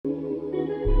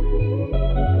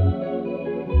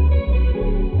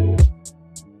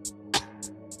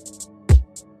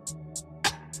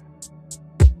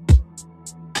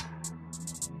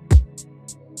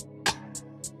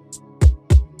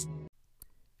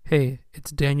Hey,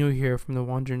 it's Daniel here from the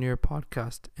Wandereer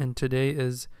podcast, and today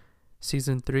is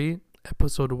season 3,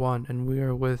 episode 1, and we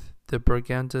are with the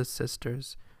Braganza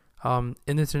sisters. In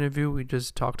this interview, we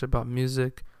just talked about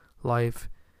music, life,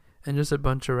 and just a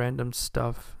bunch of random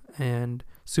stuff, and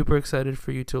super excited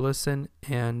for you to listen,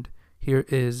 and here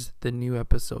is the new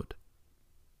episode.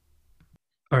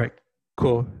 All right,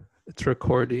 cool. It's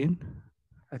recording,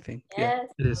 I think. Yes.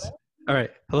 Yeah, it is. All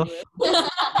right, hello?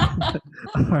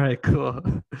 All right, cool.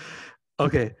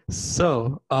 Okay,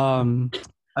 so I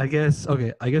guess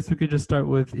we could just start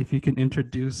with if you can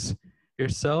introduce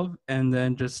yourself and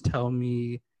then just tell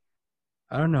me,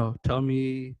 I don't know, tell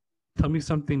me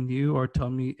something new or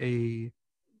tell me a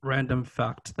random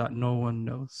fact that no one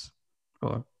knows.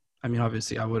 Or I mean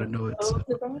obviously I wouldn't know it. So.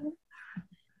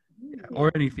 Yeah,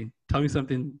 or anything. Tell me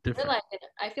something different.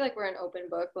 I feel like we're an open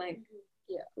book.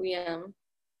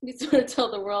 We sort of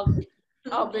tell the world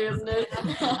our business.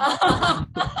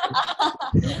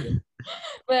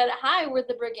 But hi, we're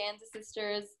the Braganza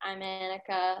sisters. I'm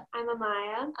Annika. I'm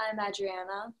Amaya. I'm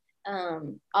Adriana.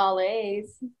 All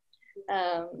A's.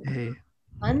 Hey.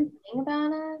 Fun thing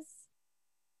about us,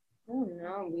 I don't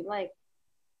know.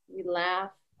 We laugh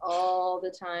all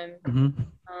the time. Mm-hmm.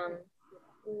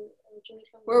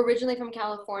 We're originally from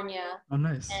California. Oh,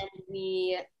 nice. And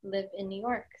we live in New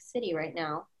York City right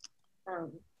now.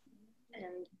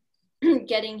 And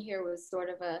getting here was sort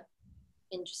of a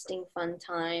interesting, fun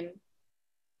time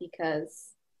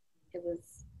because it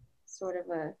was sort of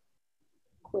a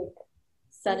quick,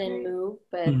 sudden move,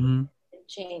 but it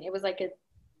changed. It was like it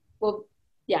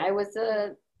was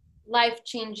a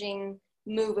life-changing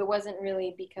move. It wasn't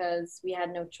really because we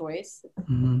had no choice.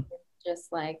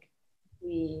 Just like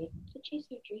we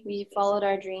followed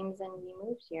our dreams and we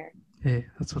moved here. Hey,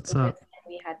 that's what's up. And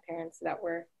we had parents that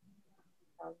were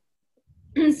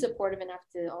supportive enough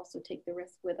to also take the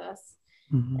risk with us.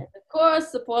 And of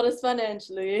course, support us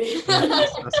financially.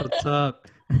 That's what's up.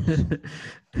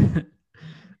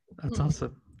 That's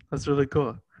awesome. That's really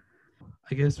cool.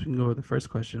 I guess we can go with the first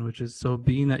question, which is, so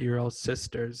being that you're all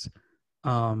sisters,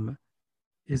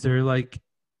 is there like,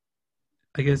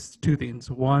 I guess two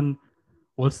things. One,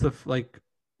 what's the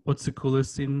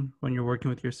coolest thing when you're working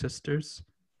with your sisters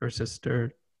or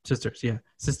sisters?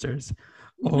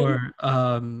 Or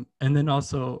and then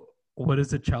also, what is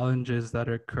the challenges that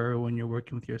occur when you're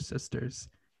working with your sisters?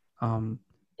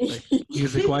 Like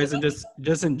music wise and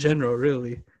just in general,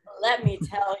 really. Let me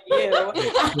tell you.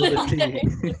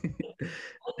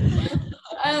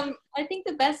 I think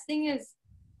the best thing is,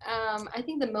 I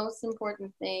think the most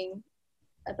important thing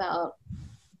about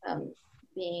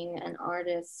being an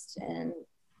artist, and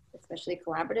especially a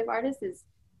collaborative artist, is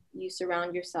you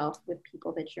surround yourself with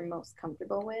people that you're most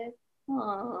comfortable with.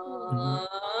 And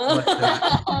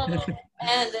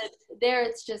there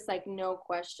it's just like no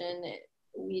question.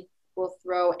 We will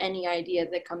throw any idea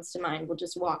that comes to mind. We'll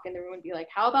just walk in the room and be like,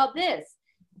 how about this?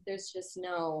 There's just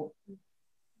no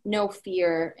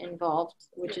fear involved,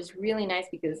 which is really nice,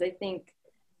 because I think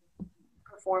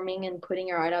performing and putting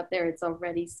our art out there, it's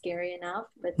already scary enough,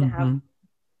 but to have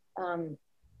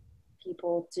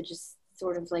people to just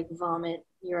sort of like vomit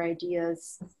your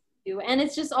ideas too. And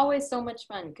it's just always so much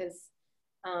fun because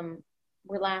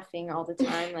we're laughing all the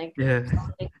time. Like, if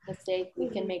someone makes a mistake, we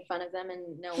can make fun of them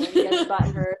and no one gets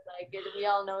butthurt. Like, we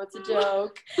all know it's a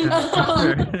joke.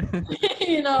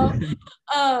 You know,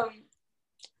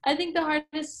 I think the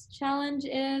hardest challenge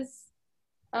is,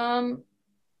 I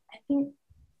think,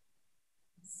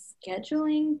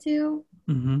 scheduling too.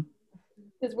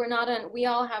 Because we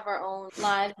all have our own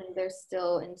lives and they're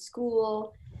still in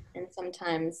school, and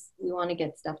sometimes we want to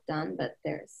get stuff done, but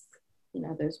there's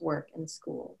work and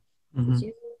school.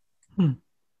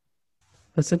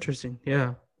 That's interesting.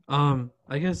 Yeah.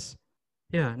 I guess,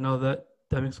 yeah, no, that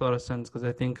makes a lot of sense, because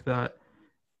I think that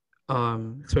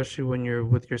especially when you're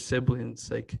with your siblings,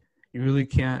 like, you really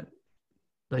can't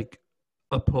like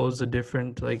oppose a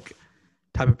different like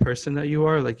type of person that you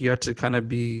are. Like, you have to kind of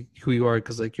be who you are,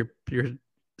 because like your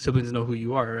siblings know who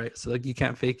you are, right? So like you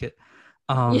can't fake it.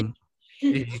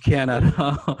 You can't at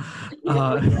all.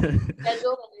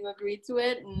 Schedule and you agree to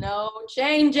it, no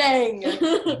changing.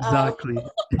 Exactly.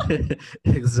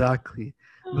 Exactly.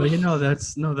 But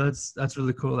that's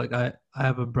really cool. Like I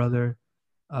have a brother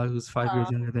who's 5 years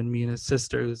younger than me, and a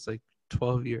sister who's like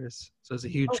 12 years. So it's a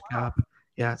huge gap.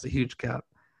 Yeah, it's a huge gap.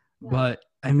 Yeah. But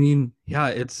I mean, yeah,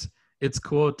 it's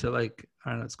cool to like,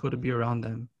 I don't know, it's cool to be around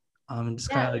them and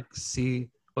just kind of like see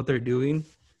what they're doing,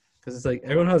 because it's like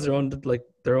everyone has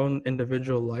their own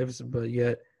individual lives, but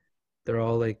yet they're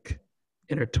all like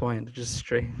intertwined, which is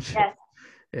strange. Yes.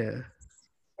 Yeah.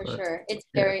 For sure. It's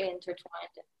very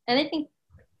intertwined. And I think,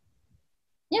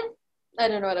 yeah, I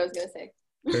don't know what I was gonna say.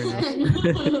 Fair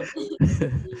enough.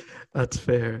 That's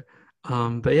fair.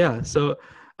 But yeah, so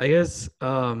I guess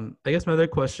my other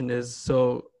question is,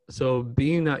 so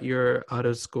being that you're out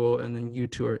of school and then you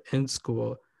two are in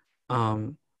school,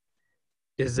 um,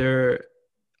 is there,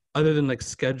 other than like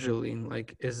scheduling,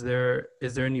 like is there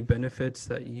any benefits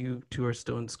that you two are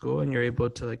still in school and you're able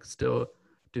to like still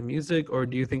do music, or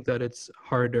do you think that it's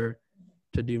harder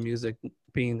to do music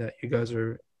being that you guys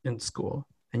are in school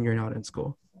and you're not in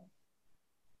school?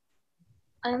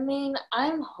 I mean,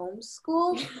 I'm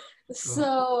homeschooled,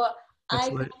 so That's I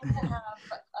lit. kind of have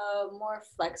a more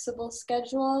flexible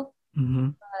schedule. Mm-hmm.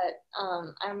 But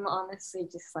I'm honestly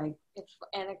just like, if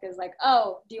Annika's like,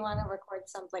 oh, do you want to record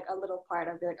something, like a little part?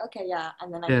 I'll be like, okay, yeah,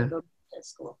 and then I Yeah. can go to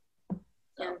school.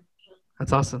 So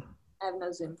That's awesome. I have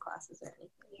no Zoom classes or anything.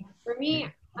 Yeah. For me,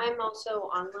 I'm also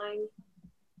online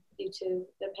due to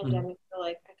the pandemic. So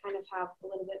like I kind of have a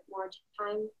little bit more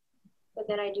time, but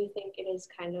then I do think it is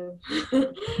kind of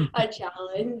a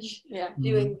challenge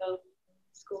doing both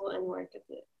school and work at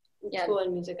the school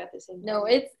and music at the same time. No,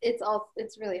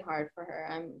 it's really hard for her.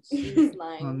 She's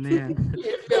lying. Oh man.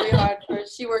 It's really hard for her.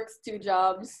 She works 2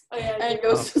 jobs and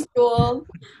goes to school.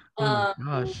 Oh my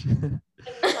gosh. And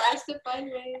tries to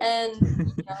find ways. And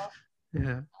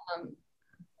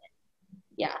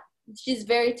Yeah. she's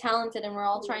very talented, and we're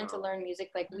all trying to learn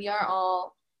music. Like we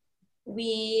all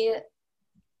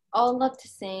love to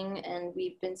sing, and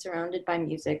we've been surrounded by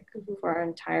music for our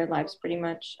entire lives, pretty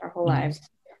much our whole lives.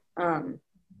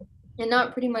 And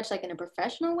not pretty much like in a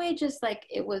professional way, just like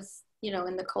it was,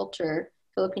 in the culture,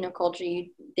 Filipino culture,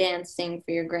 you dance, sing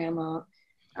for your grandma,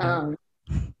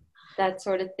 that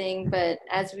sort of thing. But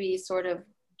as we sort of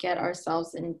get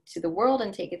ourselves into the world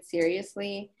and take it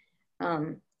seriously,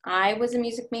 I was a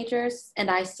music major, and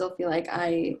I still feel like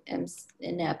I am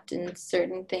inept in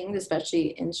certain things, especially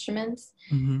instruments.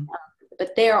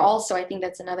 But there also, I think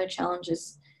that's another challenge,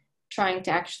 is trying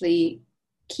to actually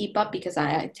keep up, because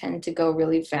I tend to go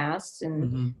really fast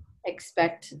and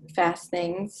expect fast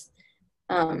things.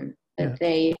 But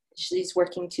she's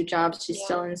working 2 jobs, she's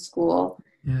still in school.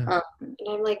 And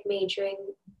I'm like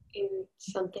majoring in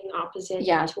something opposite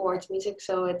towards music,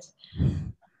 so it's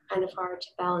kind of hard to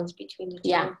balance between the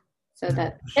two. So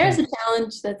that there's a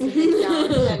challenge. That's a big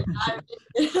challenge. I'm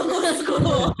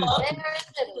in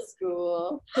middle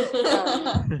school.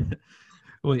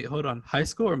 Wait, hold on. High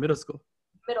school or middle school?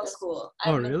 Middle school.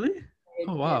 Oh, really?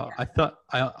 Oh, wow. I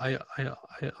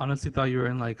honestly thought you were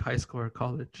in like high school or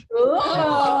college.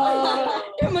 Oh,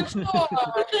 you're mature.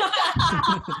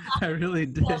 I really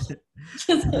did.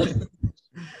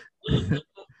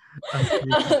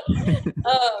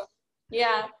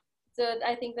 Yeah. So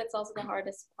I think that's also the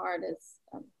hardest part, is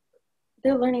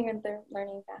they're learning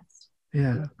fast.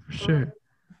 Yeah, for sure.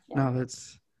 No,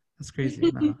 that's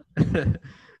crazy. No.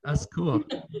 That's cool.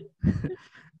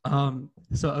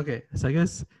 So I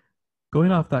guess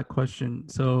going off that question,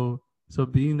 so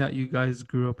being that you guys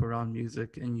grew up around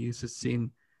music and you used to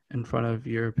sing in front of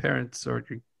your parents or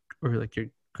like your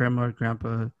grandma or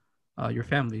grandpa, your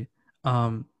family,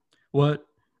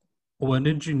 when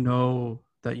did you know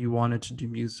that you wanted to do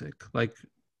music? Like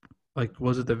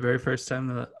was it the very first time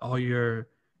that all your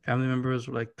family members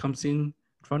were like, come sing in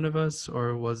front of us,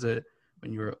 or was it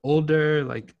when you were older?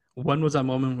 Like, when was that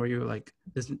moment where you were like,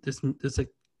 this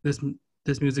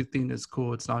music thing is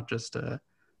cool, it's not just a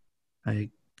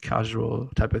casual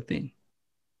type of thing?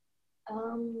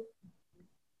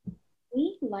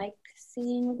 We liked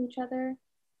singing with each other.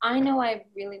 I know I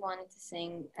really wanted to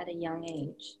sing at a young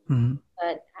age,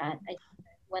 but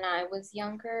when I was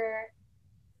younger,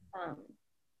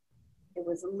 it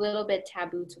was a little bit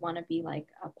taboo to want to be like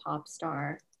a pop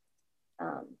star.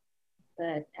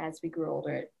 But as we grew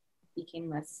older, it became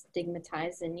less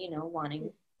stigmatized, and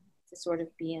wanting to sort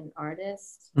of be an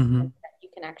artist that you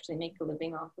can actually make a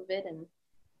living off of it, and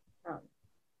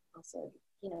also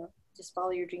just follow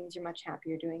your dreams. You're much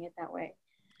happier doing it that way.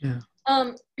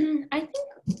 I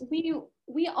think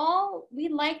we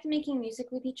liked making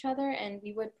music with each other, and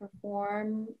we would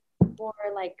perform for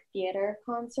like theater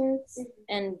concerts,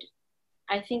 and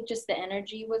I think just the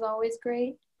energy was always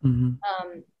great.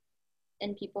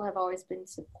 And people have always been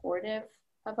supportive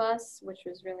of us, which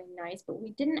was really nice, but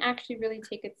we didn't actually really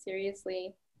take it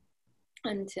seriously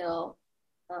until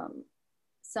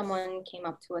someone came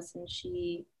up to us, and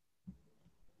she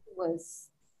was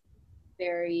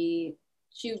very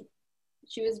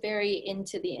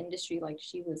into the industry. Like,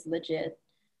 she was legit.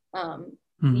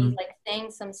 We like sang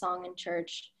some song in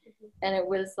church, and it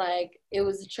was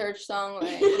a church song,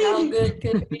 like, how good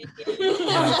could it be?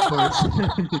 Yeah, of course.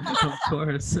 Of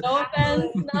course. No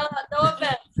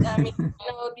offense. I mean,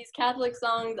 these Catholic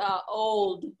songs are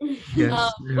old.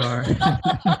 Yes, they are.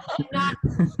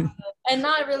 and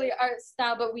not really our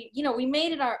style, but we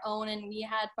made it our own, and we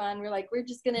had fun. We're like, we're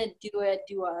just gonna do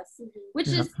us, which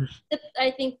is,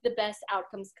 I think, the best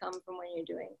outcomes come from when you're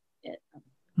doing it.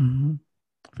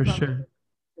 For sure.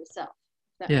 Yourself.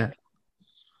 Yeah.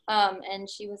 And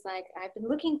she was like, I've been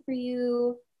looking for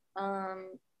you.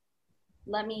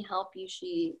 Let me help you.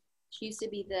 She used to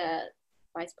be the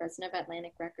vice president of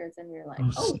Atlantic Records, and we were like,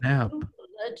 oh snap.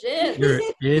 Legit. You're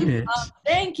in it.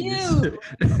 Thank you. And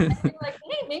we're like,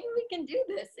 hey, maybe we can do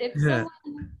this. If someone,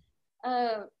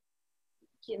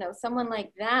 someone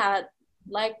like that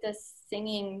liked us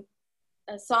singing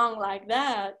a song like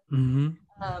that,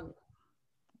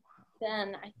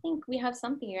 then I think we have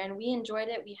something here, and we enjoyed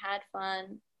it. We had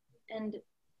fun, and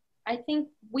I think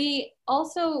we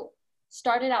also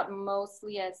started out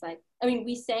mostly as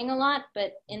we sang a lot,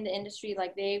 but in the industry,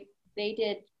 like they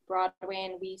did Broadway,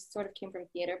 and we sort of came from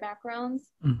theater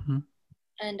backgrounds.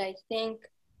 And I think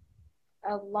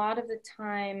a lot of the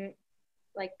time,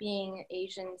 like being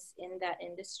Asians in that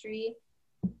industry,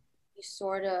 you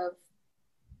sort of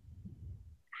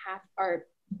are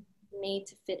made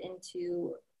to fit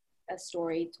into a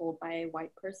story told by a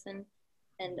white person,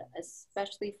 and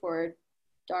especially for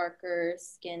darker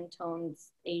skin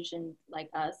tones Asians like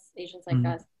us, there's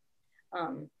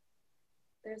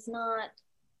not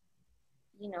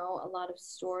a lot of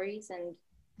stories, and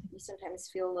we sometimes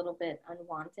feel a little bit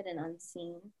unwanted and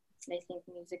unseen. And I think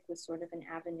music was sort of an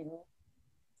avenue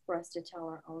for us to tell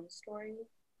our own story.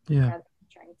 Rather than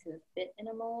trying to fit in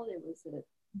a mold, it was a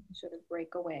sort of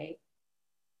breakaway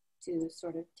to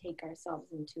sort of take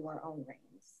ourselves into our own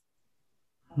reins.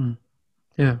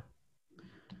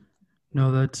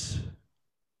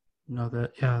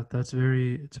 It's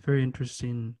a very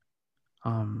interesting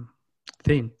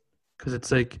thing, because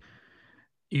it's like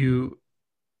how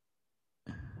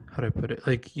do I put it?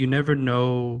 Like, you never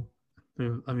know.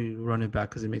 Let me run it back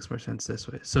because it makes more sense this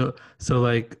way. So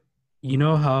like,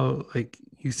 how like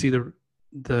you see the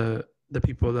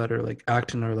people that are like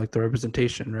acting, or like the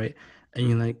representation, right? And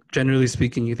you, like, generally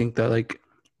speaking, you think that like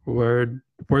we're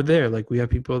there, like we have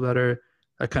people that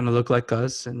kind of look like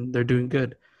us and they're doing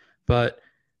good, but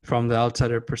from the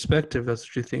outsider perspective, that's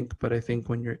what you think. But I think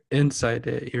when you're inside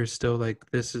it, you're still like,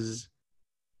 this is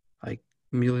like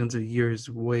millions of years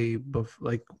way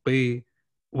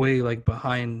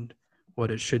behind what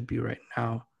it should be right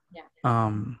now.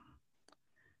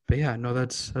 But yeah, no,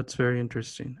 that's very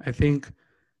interesting. I think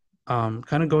kind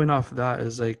of going off of that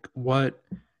is like, what,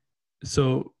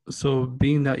 so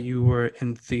being that you were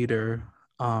in theater,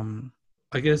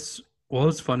 I guess what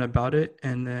was fun about it,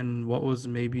 and then what was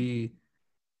maybe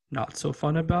not so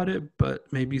fun about it, but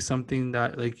maybe something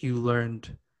that like you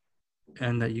learned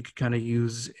and that you could kind of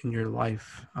use in your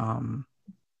life,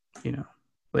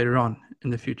 later on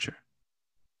in the future.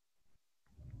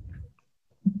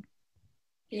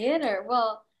 Theater.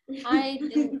 Well, I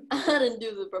didn't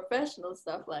do the professional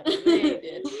stuff like they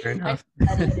did. Fair enough. I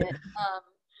studied it.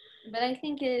 But I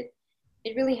think it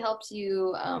really helps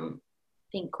you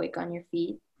think quick on your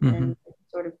feet and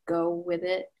sort of go with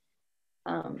it.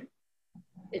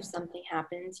 If something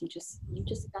happens, you just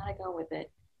gotta go with it.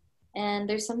 And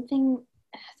there's something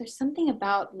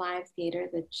about live theater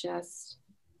that just,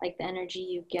 like, the energy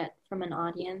you get from an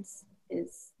audience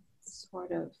is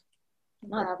sort of,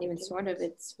 not even sort of,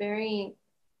 it's very,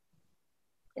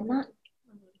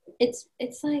 it's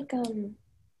like,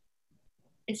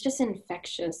 it's just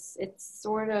infectious. It's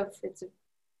sort of,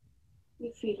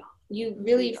 you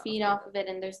really feed off of it.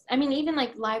 And there's, I mean, even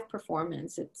like live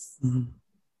performance, it's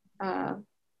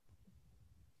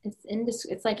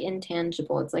like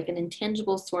intangible. It's like an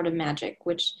intangible sort of magic,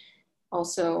 which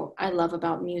also I love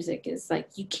about music, is like,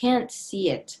 you can't see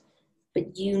it,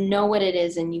 but you know what it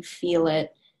is and you feel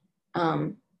it.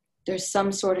 There's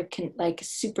some sort of like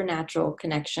supernatural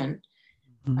connection.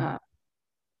 But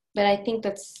I think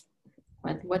that's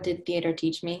what did theater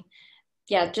teach me?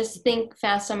 Yeah, just think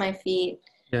fast on my feet.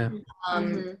 Yeah.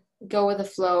 Go with the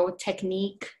flow.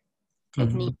 Technique.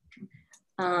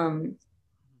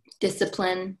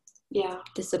 Discipline. Yeah.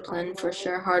 Discipline for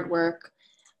sure. Hard work.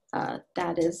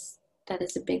 That is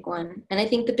a big one. And I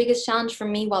think the biggest challenge for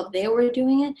me while they were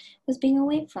doing it was being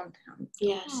away from them.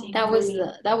 Yeah. That was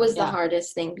the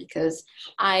hardest thing, because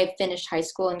I finished high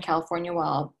school in California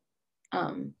while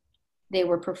they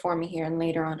were performing here, and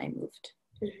later on I moved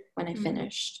when I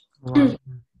finished. Wow.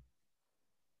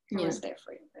 I was there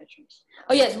for your graduation.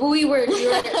 Oh yes, well they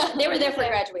were there for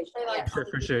graduation. Like, for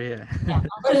sure, yeah.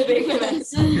 For the big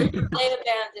events. They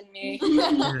abandoned me.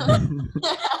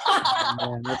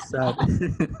 Man, that's sad.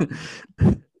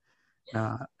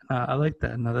 I like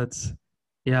that. No, that's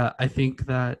yeah. I think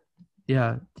that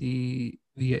the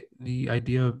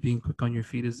idea of being quick on your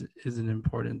feet is an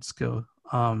important skill.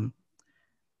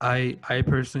 I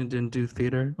personally didn't do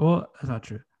theater. Well, that's not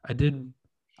true. I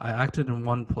acted in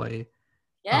one play.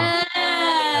 Yeah.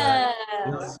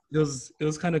 It was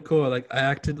kind of cool. Like I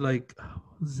acted like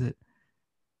what was it?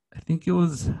 I think it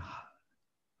was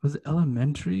it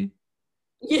elementary?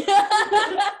 Yes.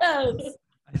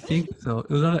 I think so. It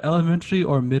was either elementary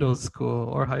or middle school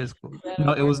or high school.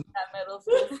 No, it was that middle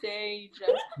school stage.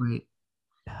 wait.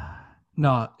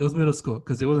 No, it was middle school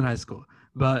because it wasn't high school.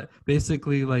 But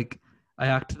basically, like I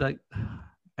acted like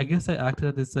I guess I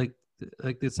acted as this like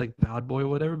bad boy or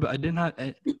whatever. But I didn't have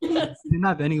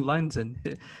any lines in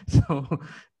it, so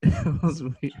it was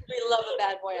weird. We love a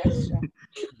bad boy extra.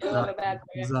 We love a bad boy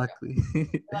extra. Exactly.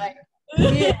 Like,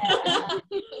 yeah.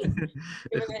 Give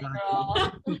it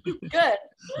girl. Good.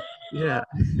 Yeah.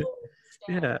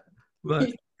 Yeah. But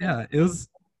yeah, it was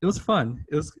fun.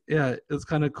 It was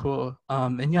kind of cool.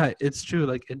 And yeah, it's true.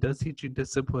 Like it does teach you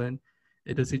discipline.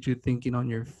 It does teach you thinking on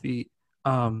your feet.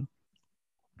 But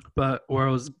where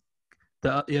I was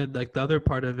like the other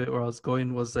part of it where I was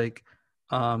going was like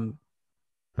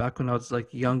back when I was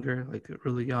like younger, like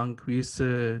really young, we used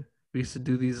to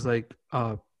do these like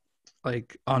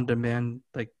on demand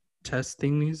like test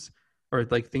thingies or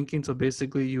like thinking. So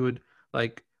basically you would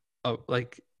like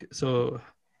so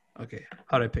okay,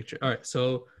 how do I picture it? All right,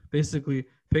 so basically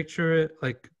picture it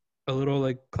like a little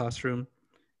like classroom,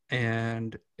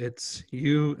 and it's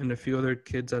you and a few other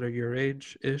kids that are your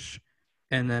age ish,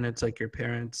 and then it's like your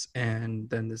parents and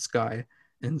then this guy.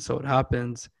 And so what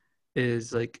happens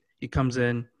is like he comes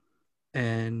in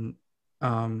and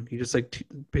he just like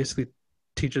basically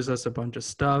teaches us a bunch of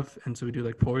stuff, and so we do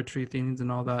like poetry things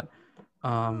and all that.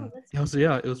 It was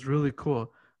really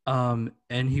cool.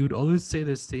 And he would always say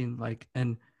this thing like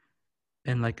and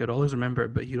like I'd always remember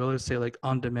it, but he'd always say like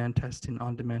on demand testing,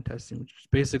 which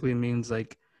basically means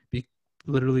like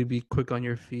literally be quick on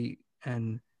your feet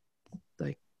and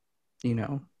like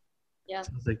Yeah.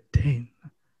 So I was like, dang,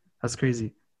 that's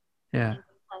crazy. Yeah.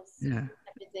 Yeah.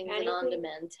 Everything's an on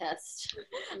demand test.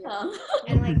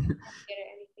 And like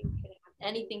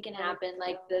anything can happen.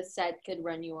 Like the set could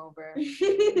run you over.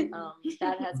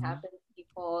 That has happened to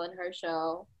people in her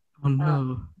show. Oh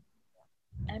no.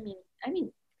 I mean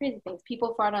crazy things.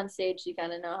 People fart on stage, you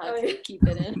gotta know how to keep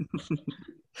it in.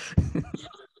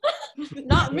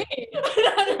 Not me.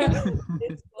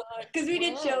 Because we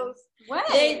did shows. What?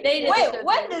 They did. Wait,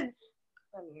 what did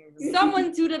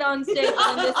someone tooted on stage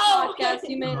on this podcast?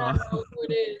 You may not know who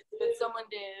it is, but someone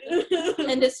did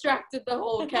and distracted the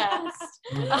whole cast.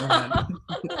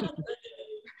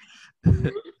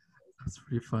 That's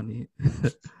pretty funny.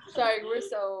 Sorry, we're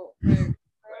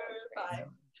 5.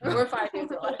 We're 5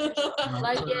 years old.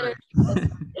 Like it.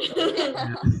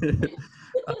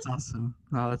 That's awesome.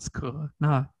 No, that's cool.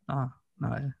 No.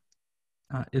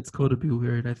 It's cool to be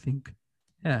weird, I think.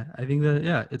 Yeah, I think that,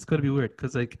 yeah, it's cool to be weird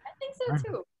because, like, I think so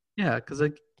too. Yeah, because,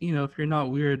 like, if you're not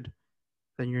weird,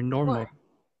 then you're normal. Boring.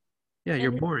 Yeah,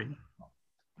 you're boring.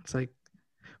 It's like,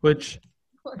 which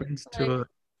brings to a.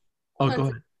 Oh, go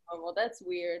ahead. Oh, well, that's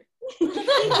weird.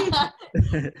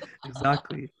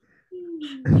 Exactly.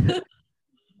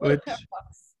 Which.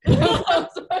 I'm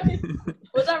sorry.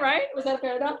 Was that right? Was that a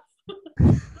paradox?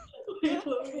 I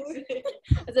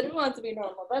said, who wants to be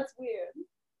normal? That's weird.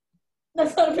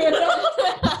 That's not a paradox.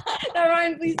 Now,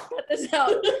 Ryan, please cut this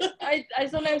out. I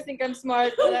sometimes think I'm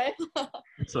smart, but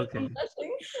It's okay. I'm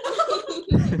blushing.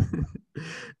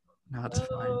 No, it's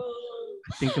fine.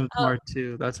 I think I'm smart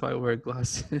too. That's why I wear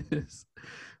glasses.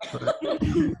 But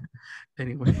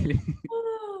anyway.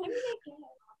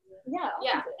 Yeah.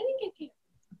 I think it can.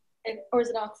 Or is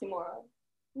it oxymoron?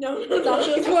 No. It's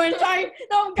oxymoron. Sorry.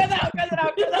 No, cut it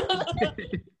out.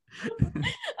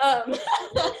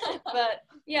 But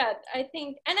yeah, I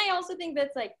think, and I also think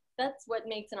that's what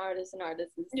makes an artist an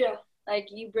artist. Is like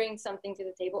you bring something to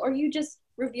the table, or you just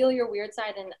reveal your weird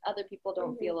side, and other people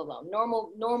don't feel alone.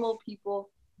 Normal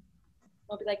people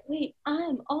will be like, wait,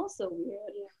 I'm also weird.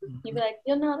 Yeah. You'll be like,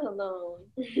 you're not alone.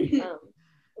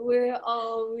 We're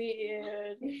all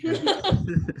weird.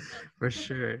 For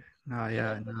sure. No,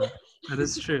 that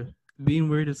is true. Being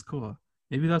weird is cool.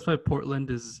 Maybe that's why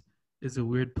Portland is a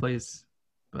weird place,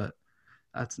 but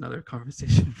that's another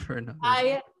conversation for another.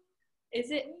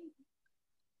 Is it?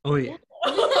 Oh yeah.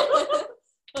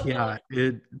 Yeah,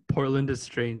 Portland is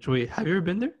strange. Wait, have you ever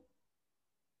been there?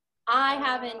 I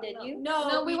haven't. Did you?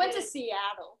 No, we went to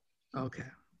Seattle. Okay.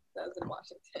 That was in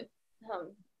Washington.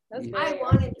 That's Yeah. I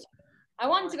wanted to. I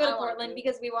wanted to go to I want Portland to.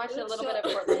 because we watched a It little looks bit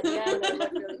of Portland. Yeah, that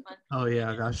looked really fun. Oh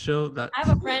yeah, that show that I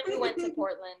have a friend who went to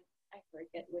Portland. I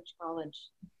forget which college.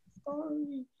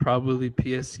 Sorry. probably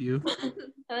PSU,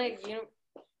 Like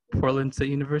Portland State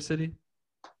University,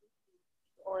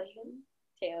 Oregon.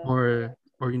 Taylor.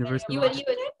 or University. He of would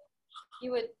Washington.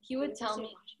 he would tell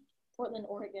me Portland,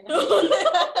 Oregon.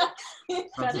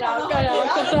 Cut it out, cut it out,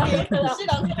 cut it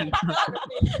out, cut it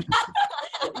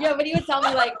out. Yeah, but he would tell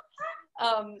me like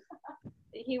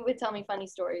he would tell me funny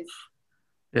stories.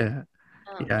 Yeah,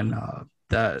 yeah, no,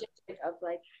 that Of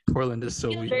like Portland is so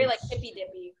he was weird. very like hippy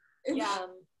dippy. Yeah.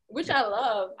 Which I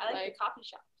love. I like the coffee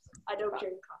shops. I don't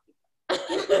drink coffee.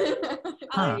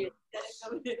 Huh.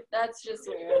 That's just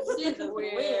weird. She's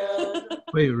weird.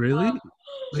 Wait, really?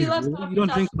 She Wait, loves really? coffee You don't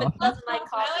shops, drink but coffee? doesn't like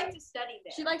coffee. I like to study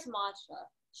there. She likes matcha.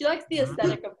 She likes the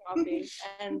aesthetic of coffee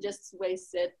and just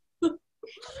wastes it.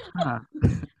 Huh.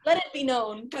 Let it be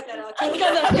known. Cut that out.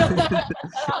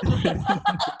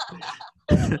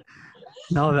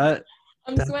 No,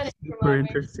 I'm that's sweating. super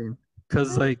interesting.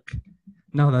 Cause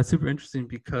that's super interesting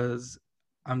because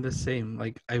I'm the same.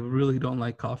 Like, I really don't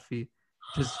like coffee.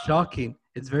 Just shocking.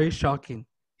 It's very shocking.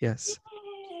 Yes,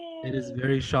 it is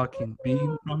very shocking.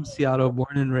 Being from Seattle,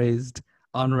 born and raised,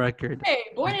 on record. Hey,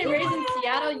 born and raised in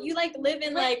Seattle, you like live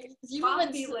in like you live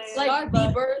Coffee in land. like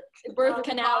the birth Of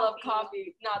canal of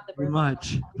coffee. coffee, not the Pretty birth.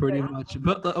 much, pretty much.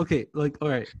 But okay, all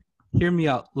right. Hear me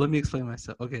out. Let me explain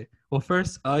myself. Okay. Well,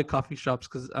 first, I like coffee shops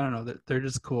because I don't know, they're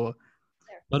just cool.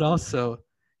 But also,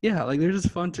 yeah, like they're just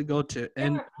fun to go to,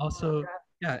 and also,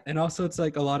 yeah, and also it's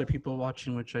like a lot of people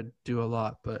watching, which I do a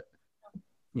lot. But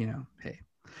hey,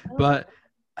 but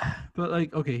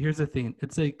like, okay, here's the thing.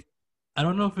 It's like I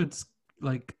don't know if it's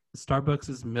like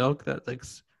Starbucks' milk that like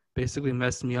basically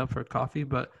messed me up for coffee,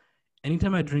 but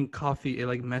anytime I drink coffee, it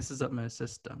like messes up my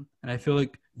system, and I feel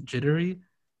like jittery.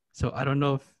 So I don't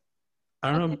know.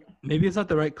 Maybe it's not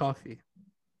the right coffee.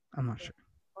 I'm not sure.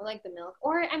 Or like the milk,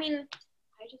 or I mean,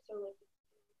 I just don't like it.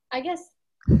 I guess,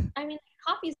 I mean,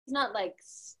 coffee is not like.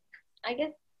 I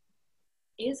guess,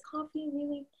 is coffee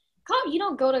really? Coffee, you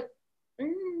don't go to.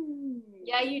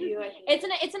 Yeah, you do. I think.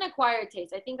 It's an acquired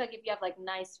taste. I think like if you have like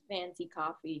nice fancy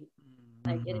coffee,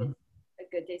 like it is a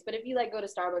good taste. But if you like go to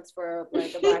Starbucks for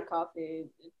like a black coffee,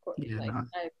 Yeah, like no.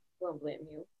 I won't blame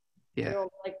you. Yeah. You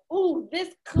don't like, oh, this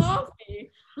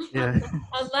coffee. Yeah.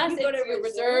 Unless You go it's to your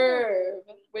reserve.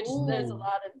 reserve, which there's a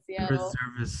lot in The Seattle.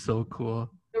 Reserve is so cool.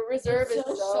 The reserve is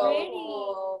so so pretty.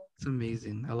 cool. It's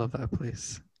amazing. I love that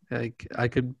place. Like I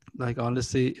could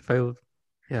honestly,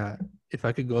 if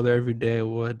I could go there every day, I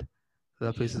would.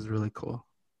 That place is really cool.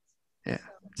 Yeah,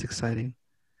 it's exciting.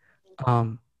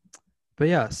 But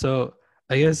yeah, so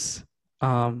I guess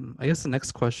the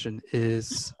next question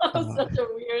is That was such a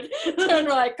weird turn,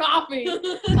 like coffee.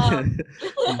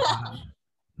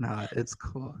 nah, it's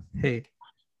cool. Hey,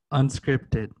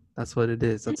 unscripted. That's what it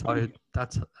is. That's how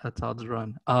it's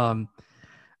run.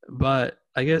 But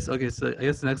I guess okay. So I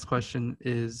guess the next question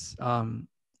is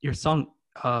your song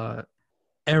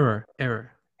Error.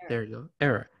 There you go.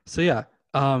 Error. So yeah,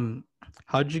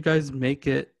 how did you guys make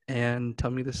it? And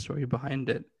tell me the story behind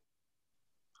it.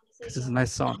 This is a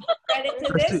nice song. Credit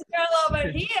to this girl over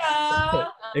here.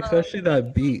 Especially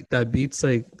that beat. That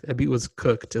beat was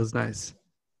cooked. It was nice.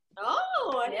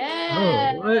 Oh,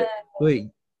 Yeah. Oh, what? Wait,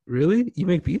 really? You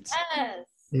make beats? Yes.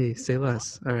 Hey, say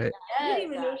less. All right. I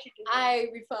didn't even know she did that. I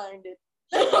refined it.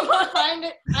 Find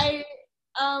it. It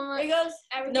goes.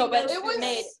 Everything No, but goes it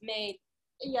was- made.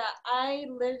 Yeah, I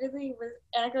literally was.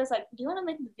 Annika was like, "Do you want to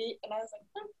make the beat?" And I was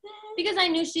like, Because I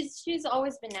knew she's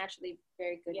always been naturally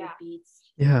very good Yeah. with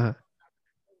beats. Yeah.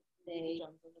 They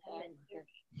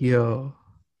Yo.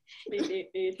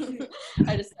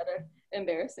 I just said it.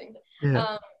 Embarrassing.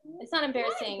 Yeah. It's not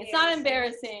embarrassing. It's not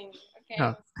embarrassing. Okay,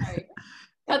 No. I'm sorry.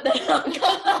 Cut that out.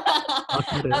 I'll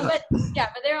cut it out.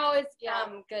 But they're always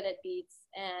good at beats,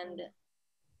 and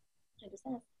I just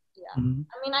asked. "Yeah." Mhm.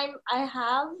 I mean, I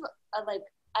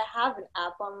have an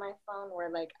app on my phone where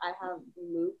like I have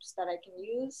loops that I can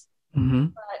use.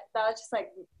 Mhm. But that was just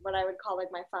like what I would call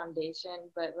like my foundation.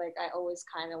 But like I always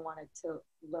kind of wanted to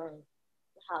learn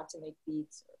how to make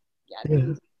beats. The Yeah.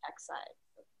 music tech side.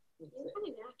 of music. It's kind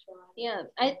of natural. Yeah,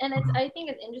 I think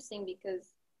it's interesting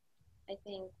because I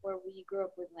think where we grew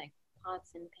up with like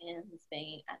pots and pans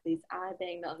banging. At least I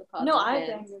banged on the pots. No, and I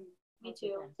pans. banged. Me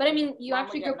too. But I mean, you Mom would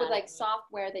actually get grew up with mad like at me.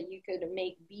 software that you could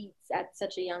make beats at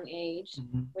such a young age,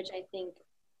 Mhm. which I think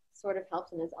sort of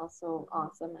helps and is also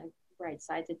awesome. A bright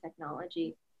side to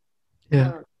technology.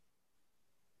 Yeah.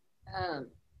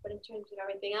 But in terms of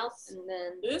everything else, And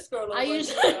then this girl. I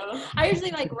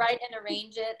usually like write and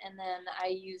arrange it, and then I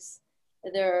use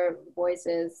their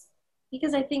voices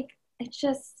because I think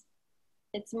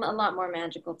it's a lot more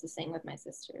magical to sing with my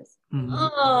sisters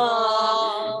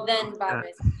Oh. than by Yeah.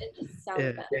 myself. It just sounds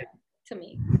Yeah. better to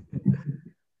me.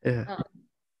 Yeah.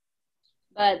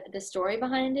 But the story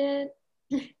behind it,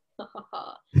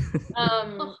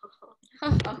 um,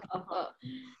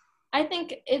 I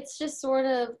think it's just sort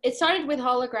of, it started with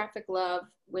holographic love,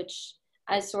 which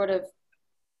I sort of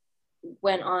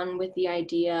went on with the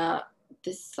idea,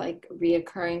 this like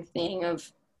reoccurring thing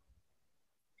of,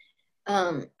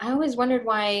 I always wondered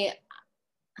why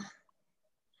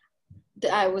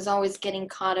I was always getting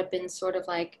caught up in sort of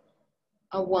like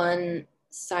a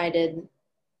one-sided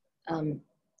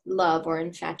love or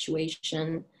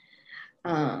infatuation.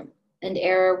 And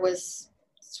error was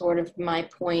sort of my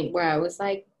point where I was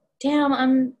like, damn,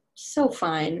 I'm so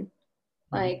fine.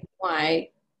 Like, why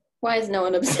is no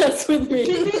one obsessed with me?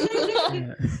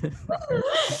 Yeah.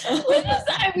 Which is,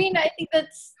 I mean, I think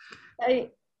that's, I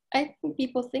think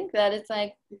people think that it's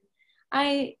like,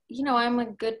 I'm a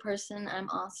good person, I'm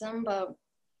awesome, but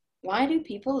why do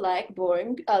people like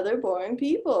other boring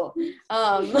people? And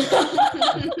I'm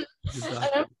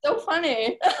so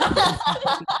funny.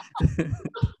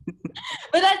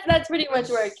 But that's pretty much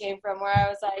where it came from, where I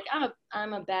was like,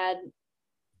 I'm a bad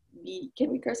bee.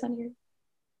 Can we curse on here?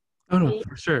 Oh no,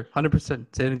 for sure,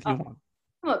 100%. Say anything you want.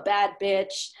 I'm a bad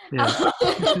bitch. Yeah.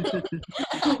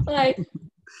 Like,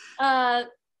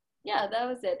 yeah, that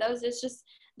was it. That was just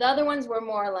the other ones were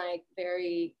more like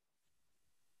very.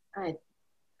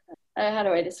 How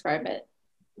do I describe it?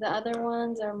 The other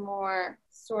ones are more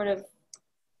sort of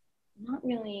not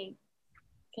really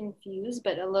confused,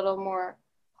 but a little more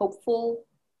hopeful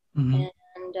and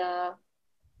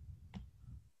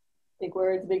big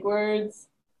words.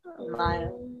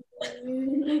 I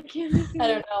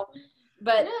don't know,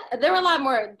 but there were a lot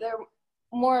more. There were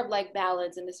more of like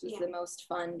ballads, and this was the most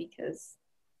fun because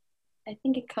I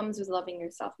think it comes with loving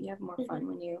yourself. You have more fun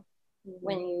when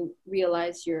you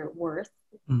realize your worth.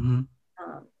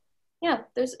 Yeah,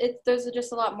 there's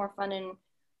just a lot more fun in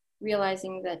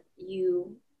realizing that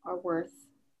you are worth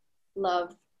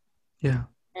love. Yeah.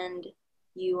 And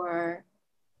you are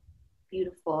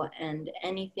beautiful, and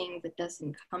anything that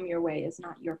doesn't come your way is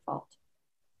not your fault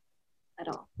at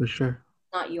all. For sure.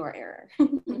 Not your error.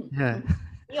 Yeah.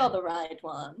 You're the right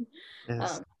one.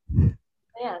 Yes.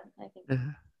 Yeah, I think.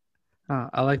 Yeah.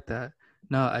 I like that.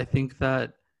 No, I think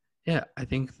that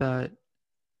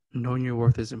knowing your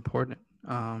worth is important.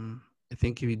 I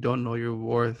think if you don't know your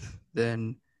worth,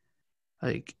 then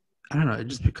like, I don't know, it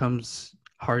just becomes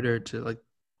harder to like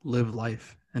live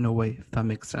life in a way, if that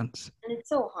makes sense. And it's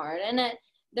so hard. And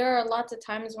there are lots of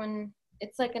times when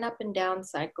it's like an up and down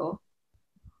cycle.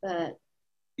 But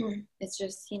it's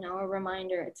just, a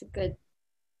reminder. It's a good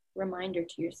reminder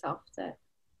to yourself that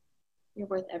you're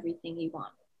worth everything you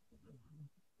want.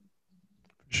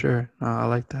 Sure. No, I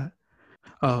like that.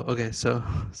 Oh, okay. So,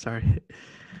 sorry.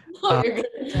 Oh, you're good.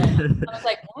 I was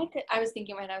like, I was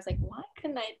thinking right now, I was like, why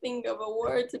couldn't I think of a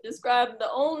word to describe the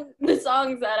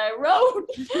songs that I wrote?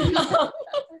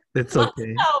 It's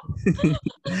okay.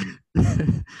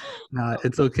 Nah,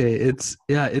 it's okay.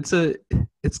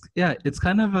 It's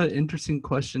kind of an interesting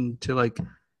question to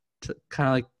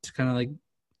kind of like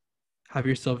have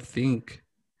yourself think,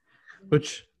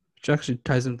 which actually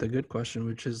ties into a good question,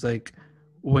 which is like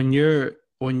when you're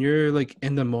like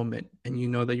in the moment and you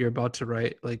know that you're about to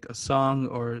write like a song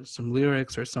or some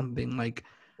lyrics or something, like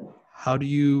how do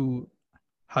you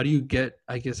get,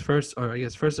 first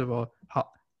of all,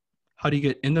 how do you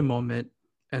get in the moment,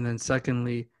 and then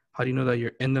secondly, how do you know that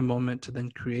you're in the moment to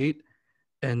then create,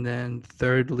 and then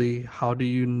thirdly, how do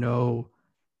you know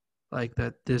like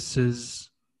that this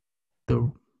is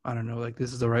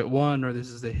this is the right one, or this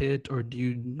is the hit, or do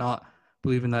you not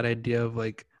believe in that idea of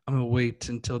like, I'm gonna wait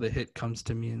until the hit comes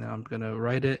to me and then I'm gonna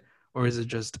write it? Or is it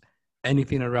just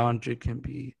anything around you can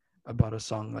be about a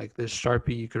song? Like this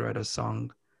Sharpie, you could write a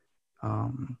song.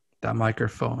 That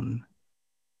microphone.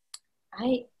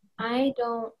 I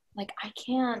don't I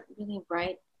can't really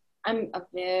write. I'm a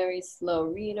very slow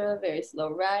reader, very slow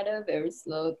writer, very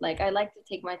slow. I like to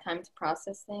take my time to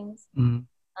process things.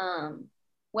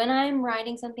 When I'm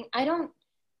writing something,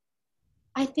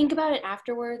 I think about it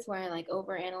afterwards, where I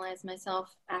overanalyze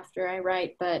myself after I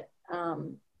write, but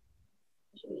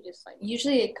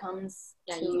usually it comes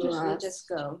you just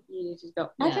go.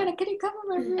 I try to get it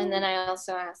covered. And then I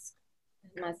also ask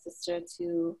my sister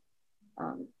to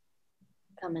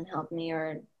come and help me,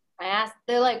 or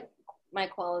they're like my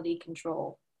quality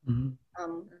control.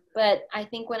 But I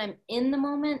think when I'm in the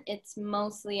moment, it's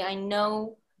mostly, I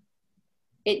know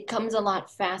it comes a lot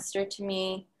faster to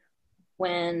me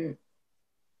when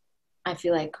I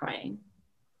feel like crying.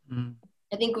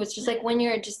 I think it was just like when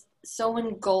you're just so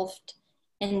engulfed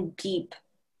and deep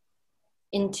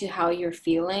into how you're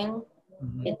feeling,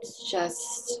 it's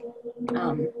just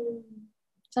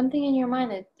something in your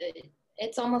mind.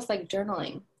 It's almost like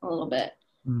journaling a little bit.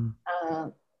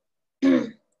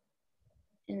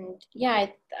 And yeah,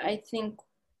 I think,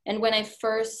 and when I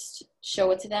first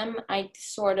show it to them, I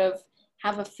sort of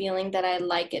have a feeling that I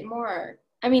like it more.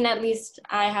 I mean, at least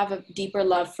I have a deeper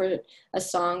love for a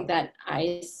song that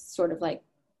I sort of like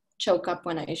choke up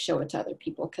when I show it to other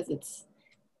people, because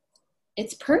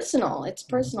it's personal. It's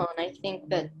personal, and I think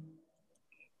that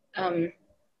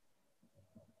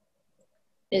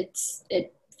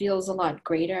it feels a lot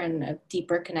greater and a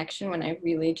deeper connection when I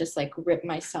really just like rip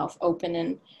myself open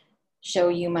and show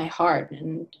you my heart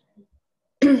and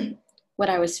what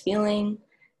I was feeling.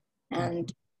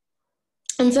 And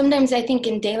sometimes I think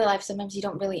in daily life, sometimes you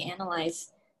don't really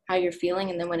analyze how you're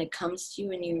feeling, and then when it comes to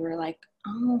you and you were like,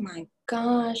 oh my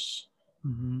gosh,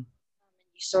 you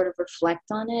sort of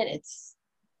reflect on it, it's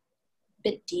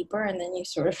a bit deeper, and then you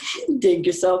sort of dig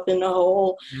yourself in a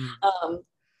hole.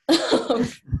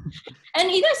 And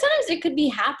either sometimes it could be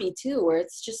happy too, where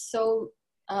it's just so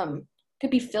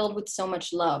could be filled with so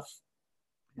much love.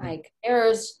 Like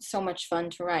Arrow's so much fun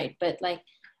to write, but like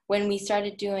when we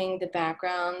started doing the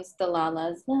backgrounds, the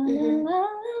la-las, la, la, la,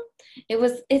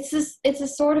 it's a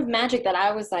sort of magic that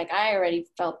I was like, I already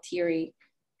felt teary,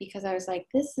 because I was like,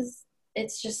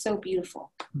 it's just so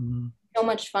beautiful. So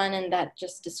much fun, and that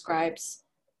just describes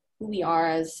who we are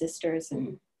as sisters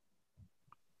and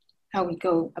how we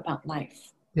go about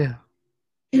life. Yeah.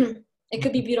 It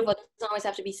could be beautiful. It doesn't always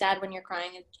have to be sad when you're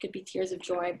crying. It could be tears of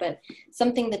joy, but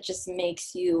something that just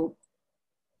makes you,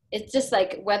 it's just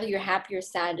like whether you're happy or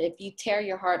sad, if you tear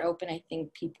your heart open, I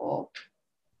think people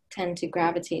tend to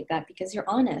gravitate that because you're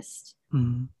honest.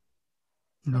 No,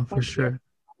 for sure.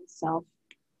 Self.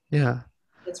 Yeah.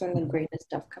 That's when the greatest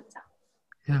stuff comes out.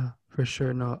 Yeah, for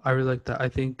sure. No, I really like that. I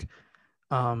think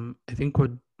what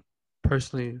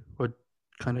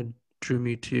kind of drew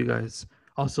me to you guys,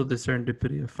 also the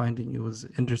serendipity of finding you, was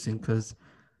interesting, because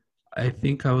I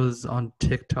think I was on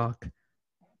TikTok.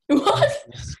 What?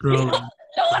 Scrolling.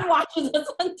 No one watches us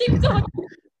on TikTok.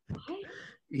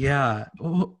 Yeah.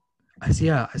 Well, I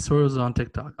swear it was on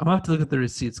TikTok. I'm gonna have to look at the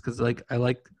receipts, because like I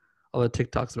like all the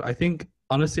TikToks, but I think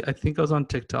honestly I was on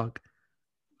TikTok.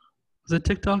 Was it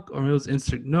TikTok or maybe it was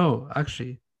Instagram? No,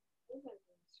 actually,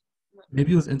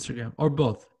 maybe it was Instagram or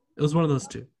both. It was one of those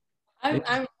two. I'm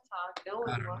I don't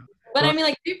know. But I mean,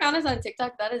 like, if you found us on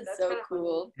TikTok, that is so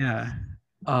cool. Yeah.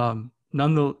 It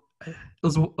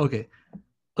was okay.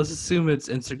 Let's assume it's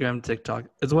Instagram, TikTok.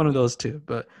 It's one of those two,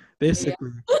 but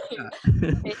basically, yeah.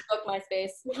 Facebook,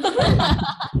 MySpace.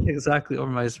 Exactly, or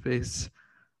MySpace,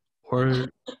 or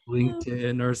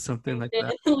LinkedIn, or something like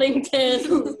that.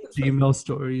 LinkedIn. Gmail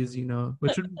stories,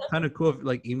 which would be kind of cool if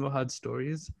like email had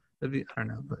stories. That'd be, I don't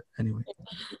know, but anyway.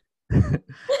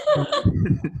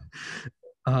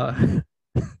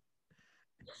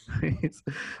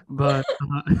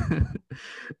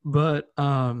 But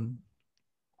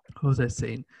what was I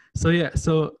saying? So yeah,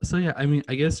 I mean,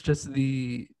 I guess just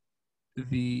the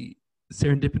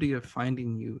serendipity of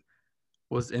finding you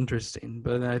was interesting,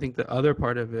 but then I think the other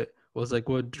part of it was like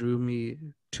what drew me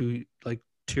to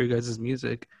your guys'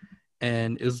 music,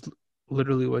 and it was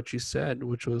literally what you said,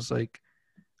 which was like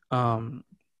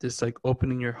this like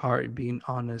opening your heart, being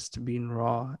honest, being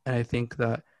raw. And I think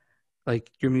that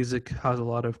like your music has a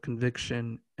lot of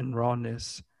conviction and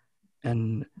rawness,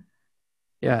 and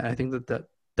yeah, I think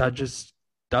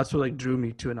that's what like drew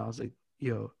me to, and I was like,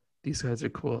 yo, these guys are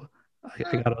cool.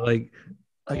 I gotta like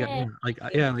I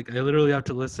literally have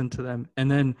to listen to them, and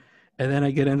then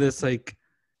I get in this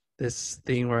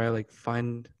thing where I like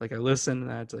find like I listen,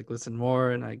 and I have to like listen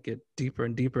more, and I get deeper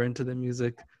and deeper into the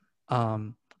music,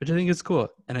 which I think is cool.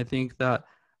 And I think that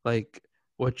like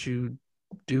what you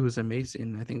do is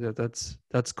amazing. I think that's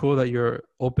cool that you're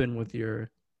open with your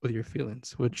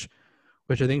feelings, which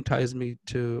I think ties me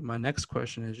to my next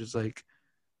question, is just like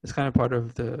it's kind of part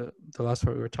of the last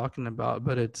part we were talking about,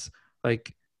 but it's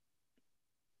like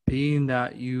being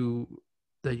that you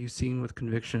sing with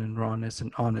conviction and rawness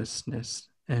and honestness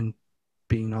and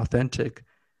being authentic.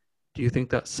 Do you think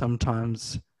that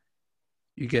sometimes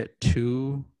you get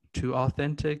too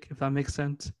authentic, if that makes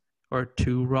sense, or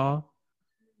too raw,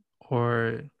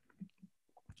 or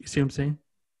you see what I'm saying?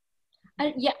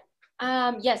 Yeah.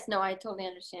 Yes. No, I totally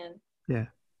understand. Yeah.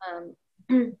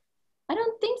 I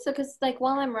don't think so, because like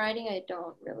while I'm writing, I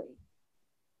don't really,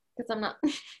 because I'm not.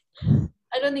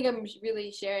 I don't think I'm really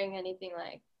sharing anything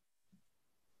like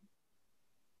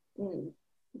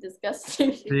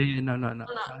disgusting. No.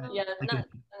 Yeah, not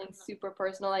something super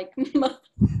personal, like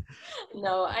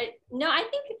no, I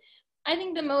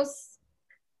think the most,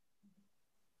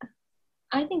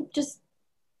 I think just,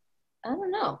 I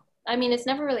don't know. I mean, it's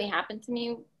never really happened to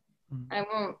me. I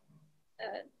won't.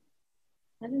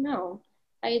 I don't know.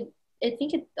 I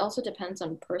think it also depends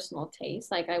on personal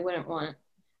taste. Like, I wouldn't want,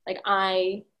 like,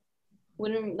 I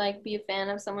wouldn't like be a fan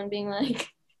of someone being like,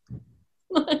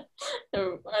 I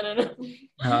don't know.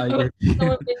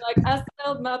 Someone being like, I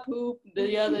smelled my poop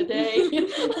the other day.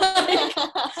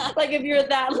 like if you're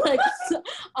that like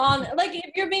like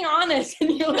if you're being honest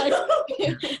and you're like,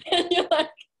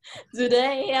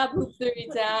 today I pooped 3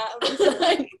 times.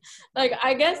 like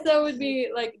I guess that would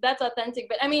be like, that's authentic.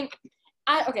 But I mean,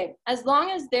 okay, as long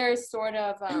as there's sort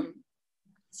of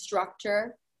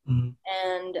structure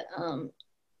and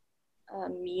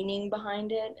meaning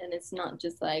behind it, and it's not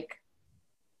just like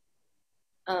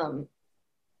a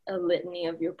litany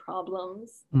of your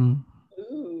problems. Ooh.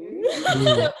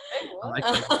 I like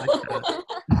that.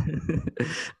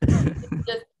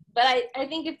 But I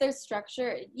think if there's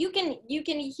structure, you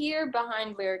can hear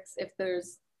behind lyrics if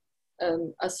there's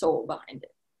a soul behind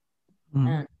it.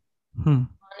 And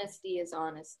honesty is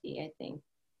honesty, I think.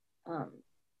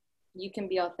 You can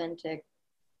be authentic,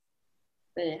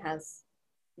 but it has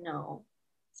no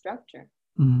structure.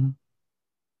 If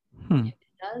it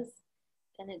does,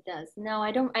 then it does. No,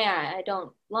 I don't. I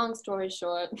don't. Long story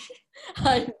short,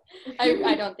 I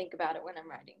don't think about it when I'm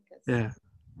writing. Yeah,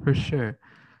 for sure.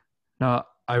 Now,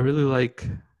 I really like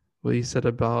what you said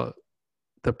about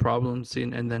the problem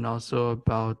scene, and then also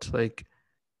about like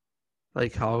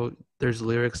how there's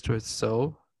lyrics to it.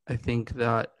 So I think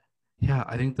that, yeah,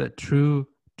 I think that true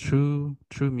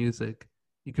music,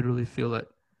 you could really feel it.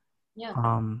 Yeah.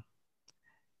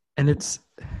 And it's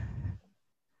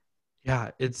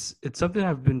something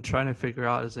I've been trying to figure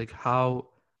out, is like how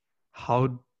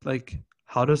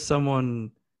does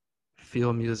someone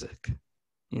feel music,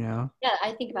 you know? Yeah,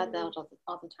 I think about that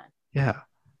all the time. Yeah.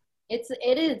 It's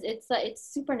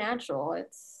supernatural.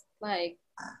 It's like,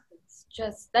 it's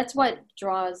just, that's what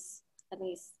draws at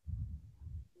least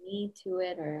me to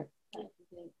it, or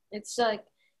it's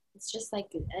just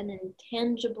like an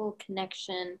intangible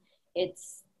connection.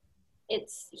 It's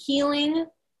healing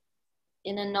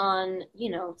in a non,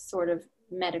 sort of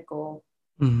medical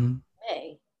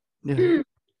way. Yeah.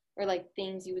 Or like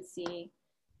things you would see,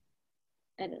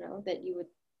 I don't know, that you would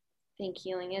think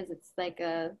healing is. It's like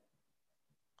a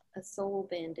soul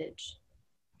bandage.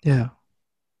 Yeah.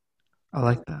 I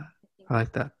like that.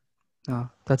 No,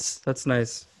 that's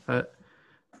nice. That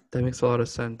makes a lot of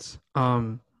sense.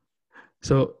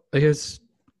 So I guess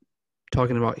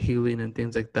talking about healing and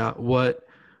things like that, what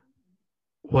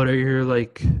are your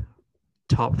like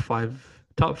top five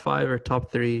or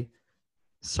top 3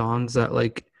 songs that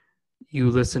like you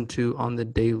listen to on the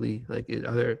daily? Like, it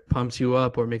either pumps you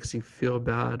up or makes you feel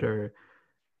bad,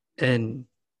 and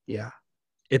yeah,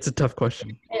 it's a tough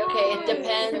question. Okay, it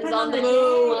depends on the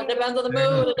mood. It depends on the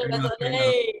mood. It depends on the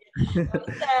day. If I'm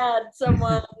sad,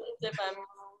 someone.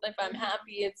 If I'm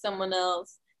happy, it's someone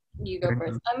else. You go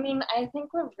first. I mean, I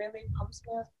think what really pumps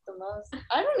me up the most,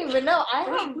 I don't even know. I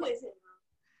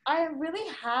really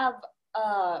have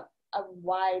a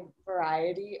wide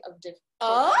variety of different.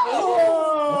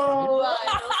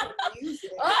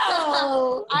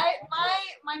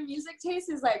 My music taste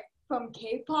is like from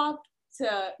K-pop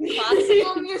to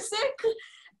classical music.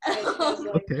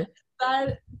 Okay.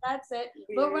 That's it.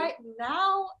 Weird. But right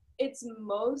now it's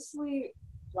mostly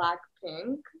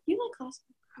Blackpink. You like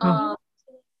classical?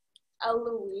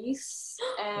 Eloise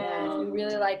and we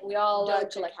all love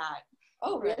Doja Cat.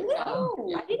 Oh, really? Oh,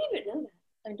 yeah. I didn't even know that.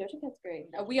 I mean, Doja Cat's great.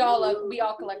 We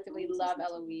all collectively love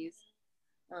Eloise.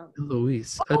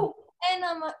 Eloise. And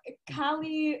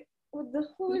Callie with the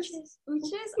Uchis. I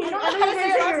don't know how to say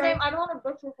her last name. I don't want to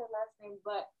butcher her last name,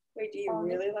 but wait, do you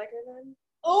really like her then?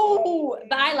 Oh,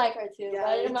 but I like her too. Yeah,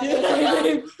 I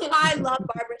love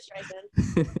Barbara Streisand.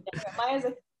 Maya's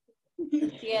a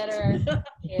theater.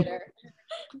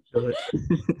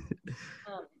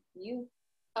 You?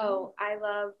 Oh, I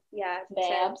love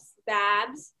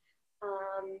Babs.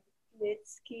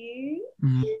 Mitski.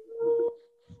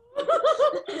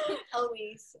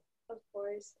 Eloise, of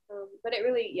course. But it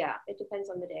really, it depends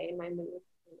on the day and my mood.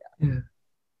 Yeah.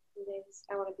 Some days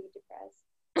I want to be depressed.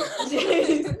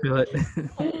 Feel it.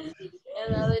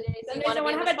 And other days you want to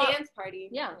have a dance party.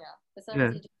 Yeah.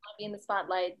 Sometimes you just want to be in the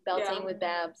spotlight, belting with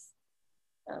Babs.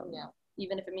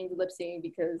 Even if it means lip syncing,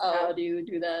 because how do you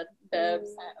do that,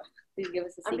 Babs? Please give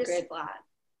us a secret. I'm just flat.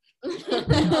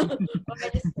 No,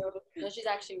 she's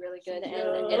actually really good, and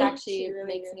No, it actually she really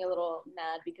makes is. me a little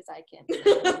mad because I can't sing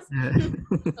those.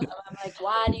 I'm like,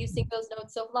 why do you sing those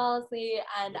notes so flawlessly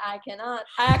and I cannot?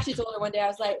 I actually told her one day, I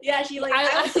was like, Yeah, she like,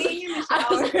 I was singing in the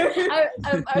shower.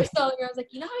 I was telling her, I was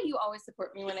like, you know how you always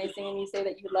support me when I sing and you say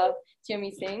that you love to hear me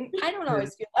sing? I don't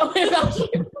always feel that way about you.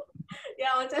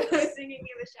 Yeah, one time I was singing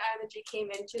in the shower and then she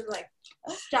came in. She was like,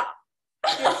 stop.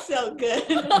 You're so good.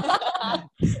 She's like,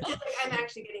 I'm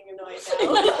actually getting annoyed now.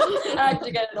 I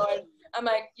actually get annoyed. I'm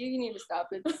like, you need to stop.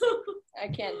 I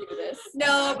can't do this.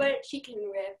 No, but she can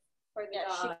riff for the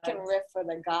gods. She can riff for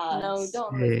the gods. No,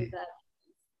 don't Hey. listen to that.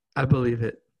 I believe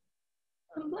it.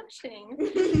 I'm blushing.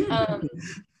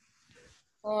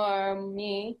 For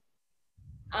me,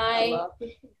 I do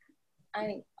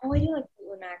like Fleetwood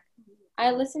Mac. I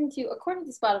listen to, according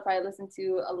to Spotify, I listen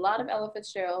to a lot of Ella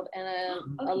Fitzgerald and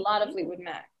a lot of Fleetwood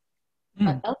Mac.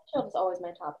 Ella Fitzgerald is always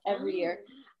my top every year.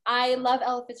 I love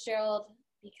Ella Fitzgerald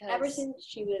because Ever since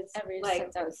she was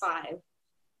since I was 5.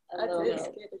 a little bit.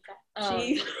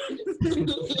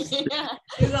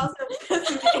 She was also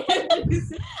obsessed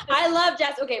with I love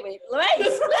jazz. Okay, wait. Let me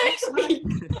speak.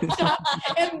 Stop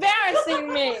embarrassing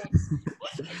me.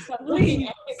 Please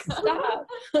stop.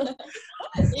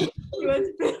 She went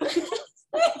to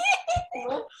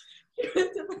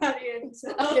party and so.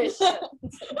 Okay, shut.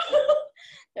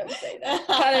 Don't say that.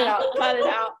 Cut it out. Cut it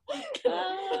out.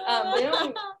 They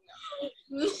don't.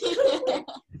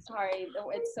 Sorry,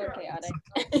 it's so chaotic.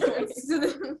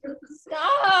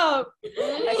 Stop.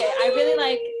 Okay, I really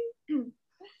like.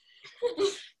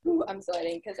 Ooh, I'm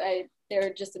sweating because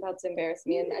they're just about to embarrass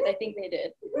me, and I think they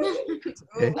did.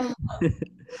 Okay.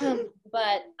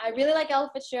 But I really like Ella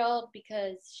Fitzgerald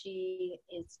because she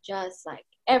is just like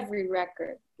every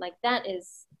record. Like that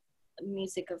is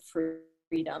music of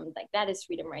freedom. Like that is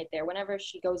freedom right there. Whenever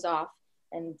she goes off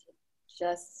and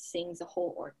just sings a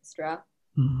whole orchestra,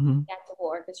 that's a whole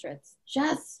orchestra. It's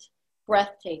just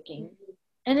breathtaking,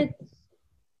 and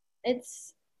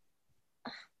it's.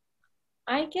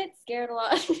 I get scared a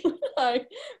lot when I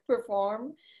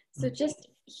perform. So just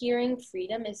hearing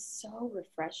freedom is so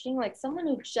refreshing. Like someone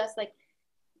who just like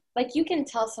you can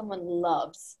tell someone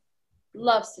loves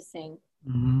to sing.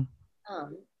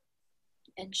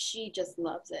 And she just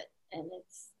loves it. And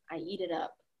I eat it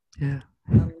up. Yeah.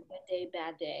 Good day,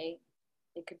 bad day.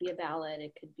 It could be a ballad.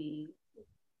 It could be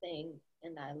thing.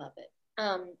 And I love it.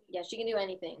 Yeah, she can do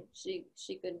anything. She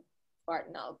could fart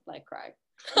and I'll like cry.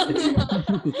 And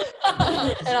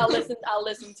I'll listen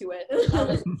to it. I'll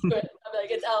be like,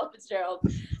 it's Ella Fitzgerald.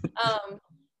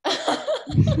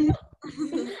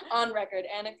 On record,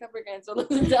 Annika Braganza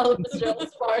listens to Ella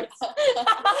Fitzgerald's parts.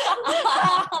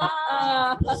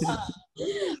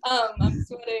 I'm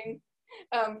sweating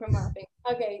from laughing.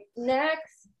 Okay,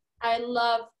 next, I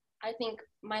think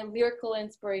my lyrical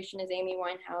inspiration is Amy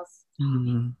Winehouse.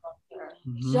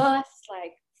 Just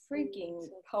like freaking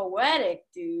poetic,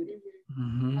 dude.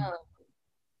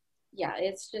 Yeah,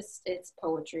 it's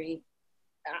poetry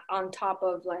on top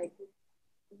of like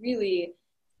really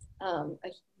a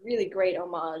really great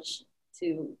homage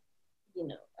to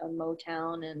a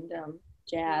Motown and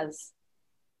jazz.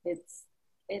 It's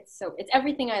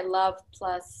everything I love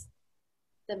plus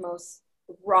the most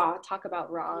raw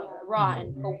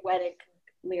and poetic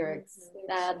lyrics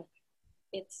that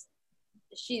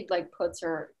she like puts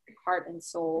her heart and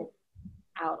soul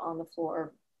out on the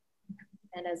floor.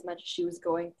 And as much as she was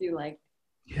going through, like,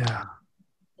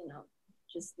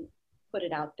 just put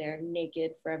it out there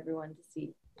naked for everyone to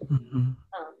see.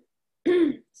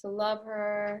 So love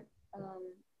her.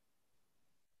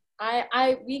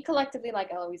 We collectively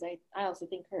like Eloise. I also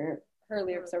think her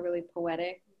lyrics are really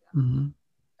poetic. And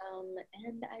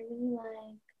I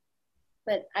really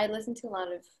but I listen to a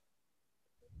lot of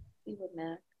Fleetwood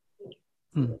Mac.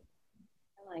 I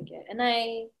like it, and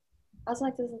I also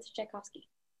like to listen to Tchaikovsky.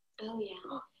 Oh yeah.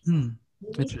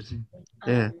 Interesting.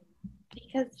 Yeah.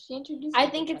 Because I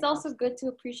think it's also good to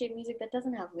appreciate music that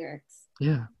doesn't have lyrics.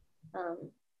 Yeah.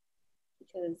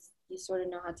 Because you sort of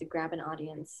know how to grab an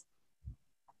audience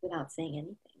without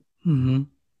saying anything.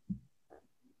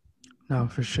 No,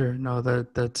 for sure. No,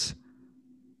 that's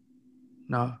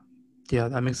no. Yeah,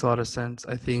 that makes a lot of sense.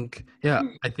 I think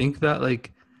that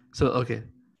like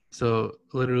so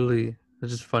literally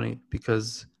it's just funny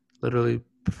because literally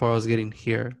before I was getting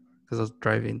here because I was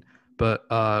driving, but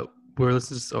we're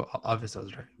listening to, so obviously I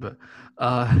was driving, but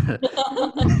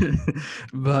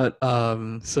what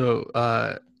am I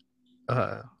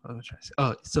trying to say?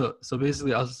 Oh, so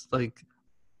basically I was like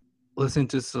listening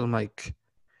to some like,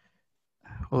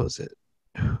 what was it?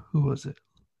 Who was it?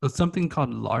 It was something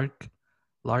called Lark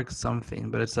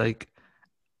something, but it's like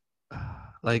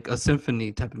like a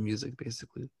symphony type of music,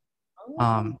 basically.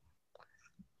 Oh.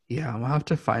 Yeah, I'm gonna have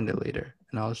to find it later,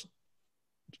 and I'll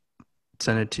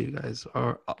send it to you guys,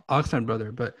 or I'll ask my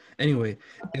brother. But anyway,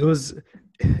 it was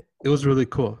really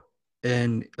cool,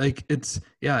 and like it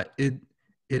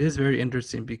is very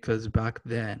interesting because back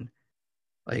then,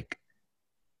 like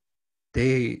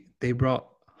they brought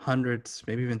hundreds,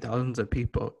 maybe even thousands of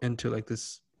people into like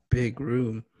this big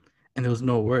room, and there was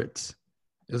no words.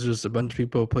 It was just a bunch of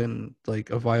people playing like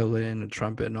a violin, a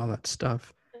trumpet, and all that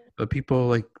stuff. But people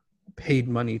like paid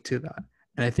money to that,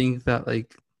 and I think that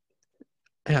like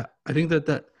I think that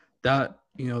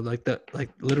like that like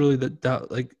literally that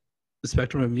like the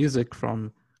spectrum of music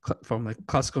from like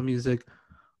classical music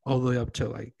all the way up to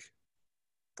like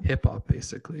hip hop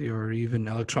basically, or even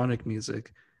electronic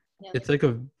music. Yeah. It's like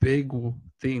a big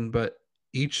thing, but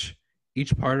each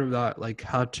part of that like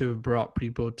had to have brought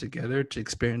people together to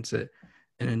experience it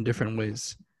in different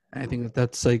ways. And I think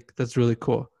that's really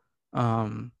cool.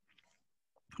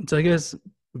 So I guess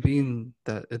being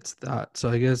that it's that, so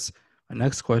I guess my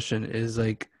next question is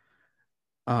like,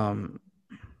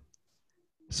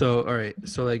 so all right,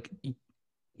 so like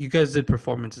you guys did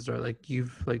performances, right? Like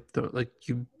you've like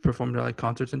you performed at like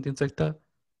concerts and things like that.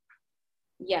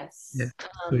 Yes. Yeah.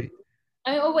 Sweet.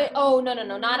 I mean,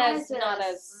 no, not as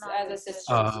a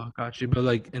sister. Got you. But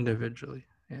like individually,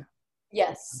 yeah.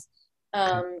 Yes.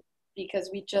 Because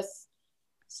we just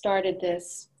started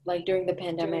this like during the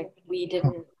pandemic. We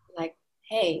didn't like,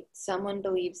 hey, someone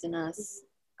believes in us.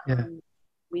 Yeah.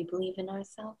 We believe in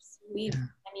ourselves. Yeah.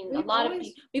 I mean, a lot of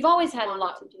people, we've always had a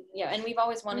lot, and we've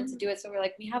always wanted to do it. So we're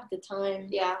like, we have the time.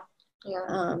 Yeah.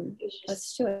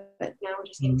 Let's do it. Now we're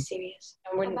just getting serious.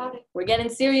 And we're getting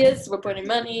serious. We're putting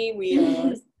money. We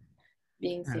are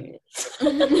being serious.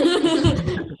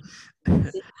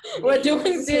 We're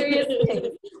doing serious things.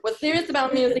 We're serious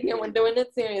about music, and we're doing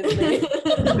it seriously.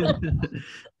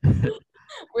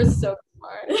 We're so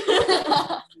smart.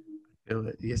 Feel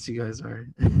it. Yes, you guys are.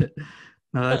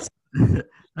 No,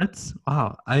 that's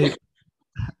wow.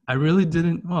 I really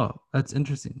didn't. Well, that's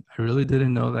interesting. I really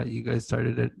didn't know that you guys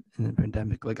started it in the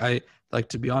pandemic. Like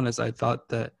to be honest, I thought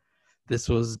that this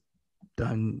was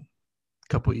done a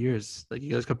couple years. Like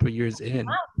you guys, a couple years in.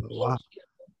 Wow.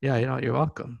 Yeah, you're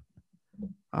welcome.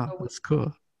 Wow, that's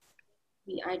cool.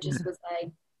 I just was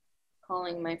like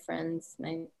calling my friends,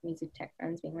 my music tech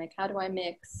friends, being like, "How do I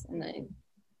mix?" And then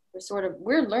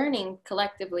we're learning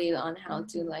collectively on how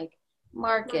to like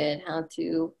market, how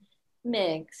to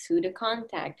mix, who to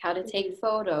contact, how to take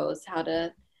photos, how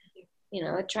to,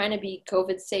 trying to be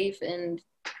COVID safe and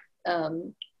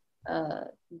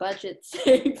budget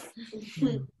safe.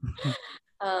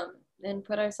 And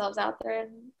put ourselves out there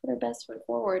and put our best foot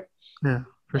forward. Yeah,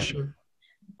 for sure.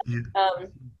 Yeah.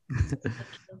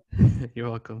 You're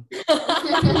welcome.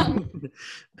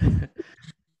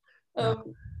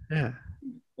 Yeah.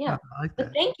 Yeah. I like that.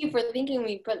 But thank you for thinking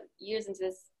we put years into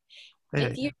this. Yeah,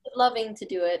 it's years of loving to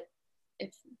do it,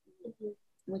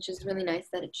 which is really nice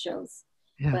that it shows.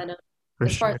 Yeah, but for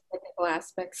as sure. far as technical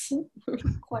aspects, we're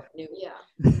quite new.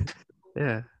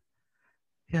 Yeah.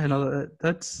 Yeah, no,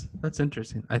 that's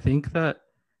interesting. I think that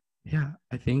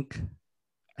I think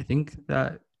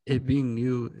that it being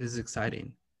new is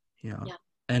exciting, Yeah.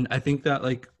 And I think that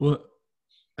like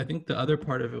I think the other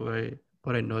part of it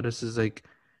what I notice is like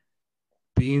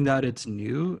being that it's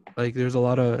new, like there's a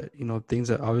lot of things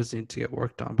that obviously need to get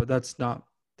worked on, but that's not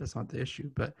the issue.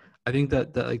 But I think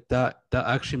that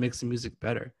actually makes the music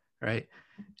better, right?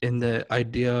 In the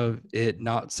idea of it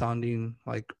not sounding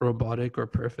like robotic or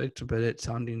perfect, but it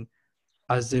sounding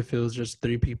as if it was just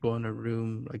three people in a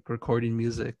room like recording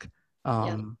music.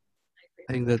 I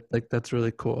think that like that's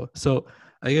really cool. So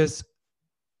I guess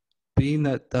being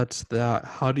that,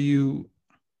 how do you,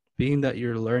 being that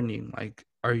you're learning, like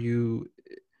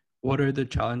what are the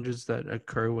challenges that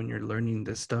occur when you're learning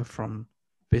this stuff from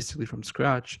basically from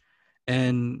scratch,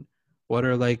 and what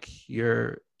are like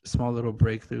your small little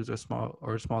breakthroughs or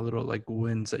small little like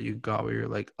wins that you got where you're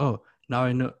like, oh, now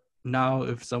I know, now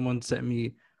if someone sent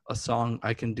me a song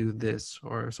I can do this,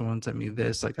 or if someone sent me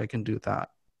this, like I can do that.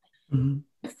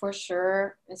 For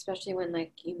sure, especially when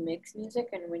like you mix music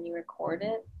and when you record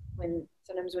it,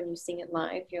 sometimes when you sing it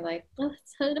live you're like, oh, that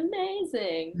sounded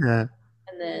amazing, and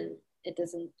then it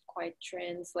doesn't quite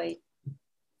translate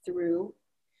through.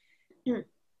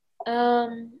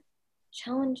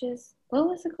 Challenges, what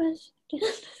was the question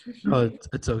again? Oh,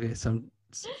 it's okay.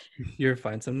 You're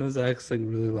fine. Sometimes I ask like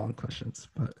really long questions,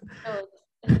 but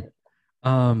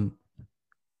so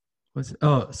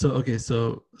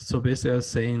basically I was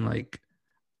saying like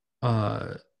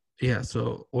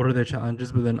so what are the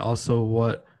challenges, but then also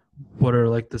what are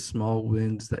like the small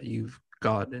wins that you've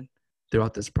gotten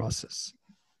throughout this process?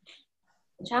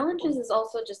 Challenges is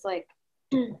also just like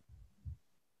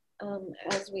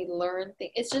as we learn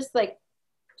things, it's just like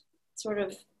sort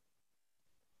of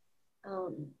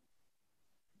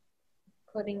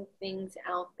putting things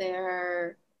out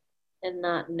there and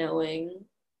not knowing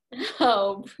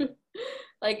how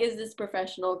like is this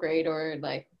professional grade or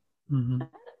like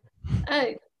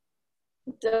I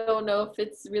don't know if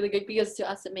it's really good, because to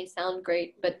us it may sound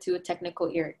great, but to a technical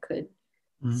ear it could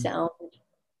sound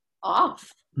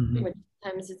off. Which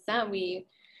sometimes it's that we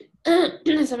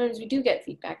sometimes we do get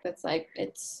feedback that's like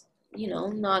it's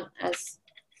not as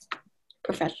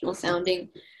professional sounding,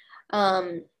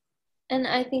 and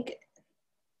I think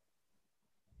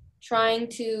trying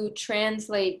to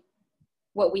translate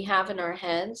what we have in our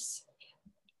heads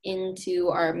into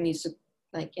our music,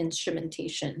 like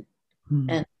instrumentation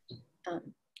and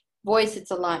voice,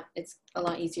 it's a lot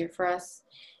easier for us,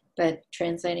 but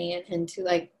translating it into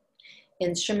like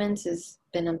instruments has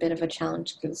been a bit of a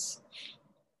challenge because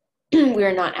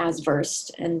we're not as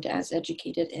versed and as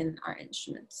educated in our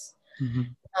instruments.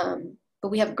 But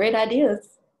we have great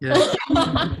ideas. Yeah.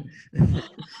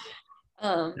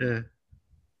 Yeah.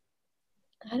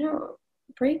 I don't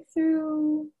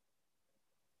breakthrough.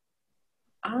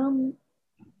 I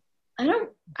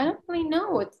don't really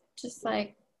know. It's just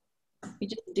like you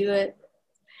just do it,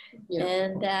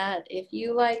 and that if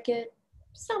you like it,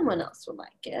 someone else will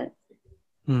like it.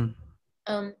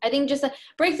 I think just like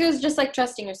breakthrough is just like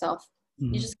trusting yourself.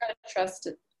 You just gotta trust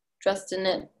in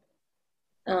it,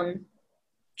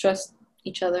 trust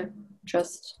each other,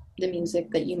 trust the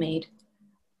music that you made,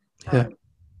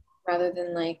 rather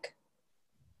than like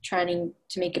trying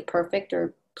to make it perfect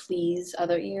or please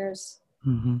other ears.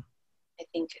 I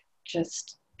think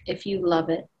just if you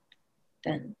love it,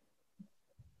 then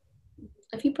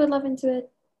if you put love into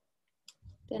it,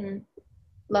 then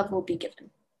love will be given.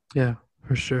 Yeah,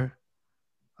 for sure.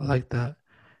 I like that.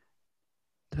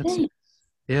 That's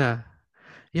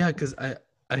because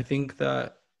I think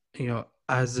that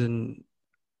as an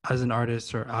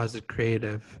artist or as a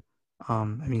creative, I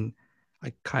mean,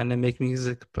 I kind of make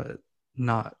music, but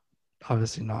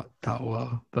obviously not that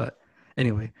well. But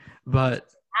anyway,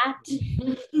 that's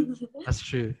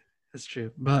true. That's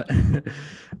true. But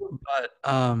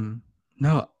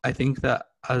no, I think that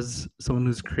as someone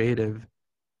who's creative,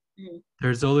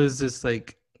 there's always this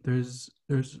like there's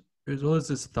always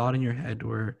this thought in your head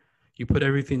where you put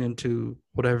everything into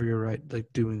whatever you're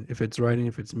doing. If it's writing,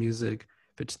 if it's music,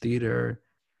 if it's theater,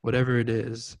 whatever it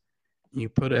is, you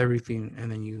put everything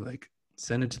and then you like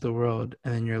send it to the world,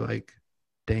 and then you're like,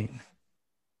 dang.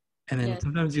 And then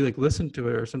sometimes you like listen to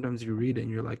it, or sometimes you read it and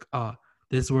you're like,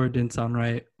 this word didn't sound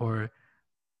right, or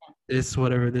this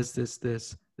whatever, this.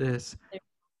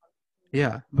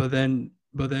 Yeah, but then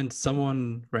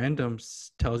someone random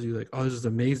tells you like, oh, this is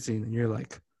amazing, and you're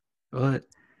like, what?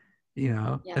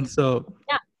 And so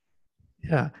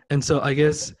and so I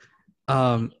guess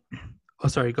oh,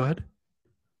 sorry, go ahead.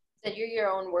 That you're your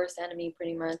own worst enemy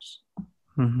pretty much.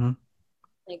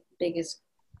 Like biggest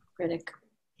critic.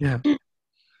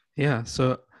 Yeah,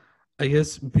 so I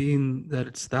guess being that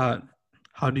it's that,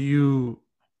 how do you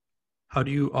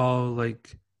all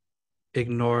like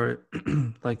ignore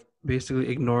like basically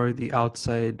ignore the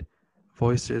outside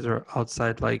voices or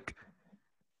outside like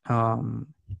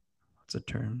what's the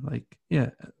term, like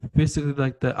basically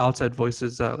like the outside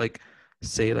voices that like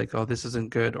say like, oh, this isn't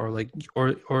good, or like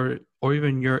or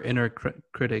even your inner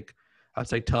critic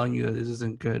that's like telling you that this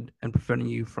isn't good and preventing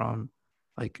you from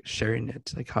like sharing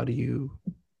it? Like how do you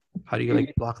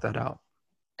like block that out?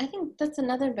 I think that's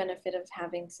another benefit of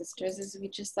having sisters is we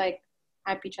just like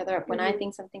hype each other up. When I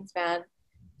think something's bad,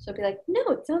 she'll be like, no,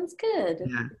 it sounds good.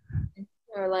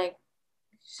 Or like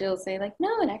she'll say like,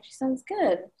 no, it actually sounds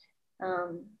good.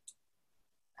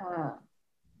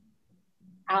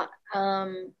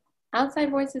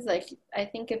 Outside voices, like I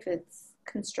think if it's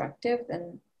constructive,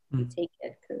 then you take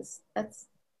it, because that's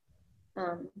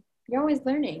you're always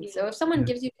learning. So if someone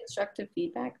gives you constructive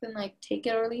feedback, then like take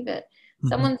it or leave it.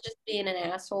 Someone's just being an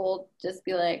asshole, just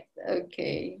be like,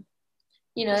 okay,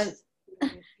 like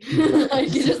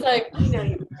you're just like,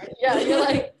 you're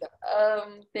like,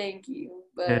 thank you,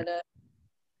 but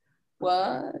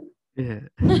what?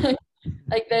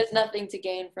 Like there's nothing to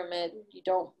gain from it. You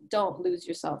don't lose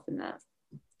yourself in that.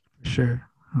 Sure.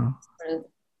 Sort of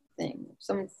thing.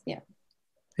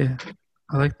 I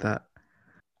like that.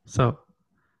 So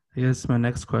I guess my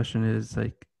next question is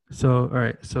like, so all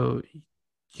right, so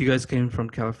you guys came from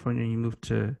California and you moved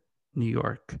to New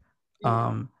York.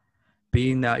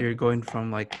 Being that you're going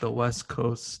from like the West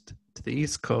Coast to the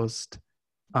East Coast,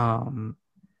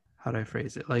 how do I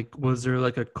phrase it? Like, was there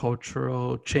like a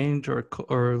cultural change or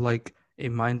like a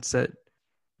mindset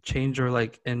change or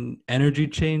like an energy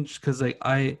change? Because like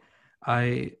I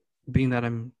being that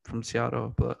I'm from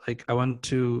Seattle, but like I went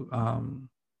to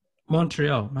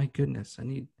Montreal. My goodness, I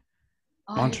need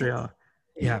Montreal.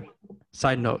 Yeah.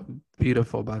 Side note,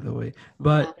 beautiful by the way.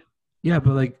 But yeah,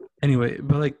 but like anyway,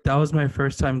 but like that was my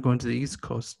first time going to the East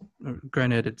Coast.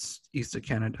 Granted, it's east of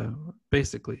Canada,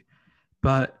 basically.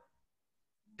 But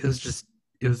it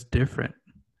was different.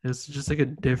 It was just like a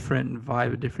different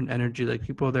vibe, a different energy. Like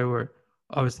people there were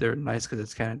obviously they were nice because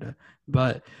it's Canada,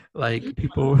 but like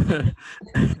people,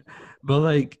 but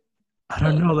like I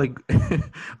don't know, like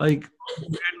like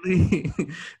weirdly,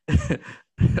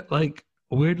 like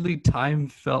weirdly time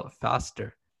felt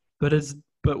faster, but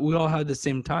but we all had the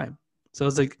same time, so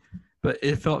it's like, but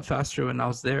it felt faster when I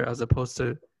was there as opposed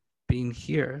to being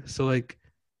here. So like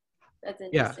That's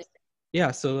yeah, interesting.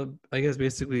 yeah, so I guess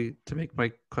basically to make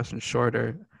my question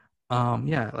shorter,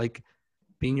 yeah, like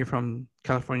being here from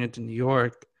California to New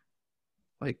York,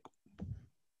 like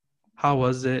how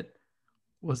was it?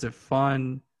 Was it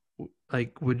fun?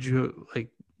 Like would you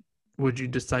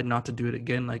decide not to do it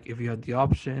again? Like if you had the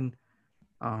option?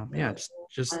 Yeah,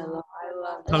 just I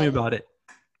love tell me about it.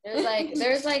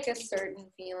 there's like a certain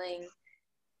feeling,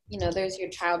 you know, there's your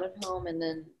childhood home and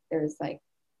then there's like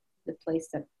the place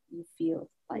that you feel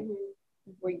like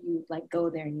where you like go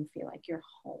there and you feel like you're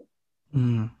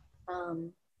home.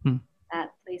 Mm.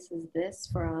 That place is this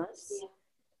for us.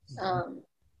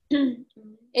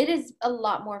 It is a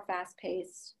lot more fast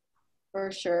paced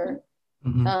for sure.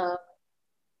 Mm-hmm.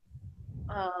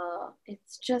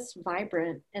 It's just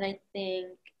vibrant, and I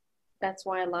think that's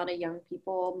why a lot of young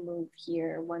people move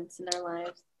here once in their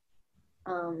lives.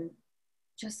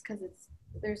 Just because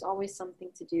there's always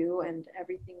something to do and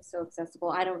everything's so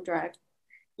accessible. I don't drive,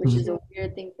 which is a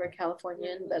weird thing for a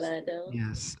Californian, but I don't.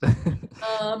 Yes.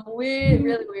 Weird,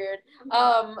 really weird.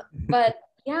 But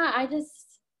yeah,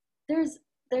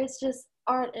 there's just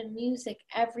art and music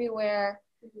everywhere.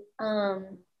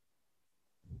 And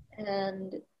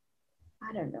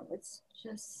I don't know, it's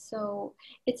just so,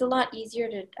 it's a lot easier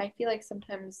I feel like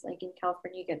sometimes like in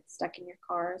California you get stuck in your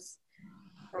cars.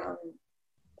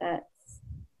 That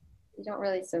you don't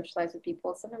really socialize with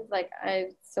people. Sometimes like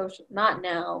not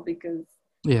now because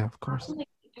yeah, of course. It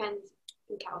depends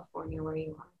in California where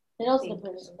you are. It also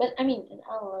depends, but I mean in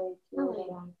LA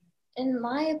too. In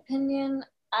my opinion,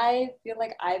 I feel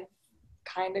like I've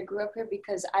kind of grew up here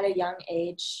because at a young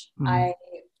age, I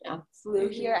flew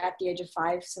here at the age of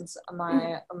 5 since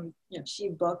my she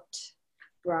booked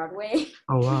Broadway.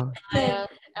 Oh wow. And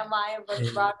Maya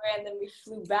booked Broadway, and then we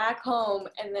flew back home,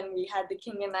 and then we had the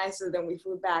King and I, so then we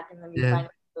flew back, and then we finally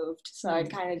moved. So I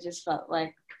kind of just felt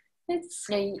like it's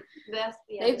they've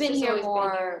been here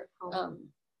more.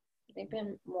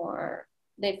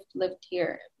 They've lived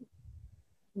here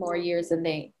more years than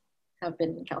they have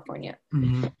been in California.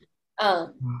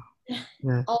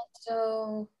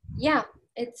 Also, yeah,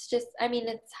 it's just, I mean,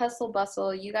 it's hustle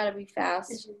bustle. You got to be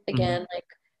fast. Again, like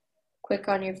quick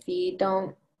on your feet.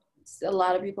 A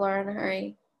lot of people are in a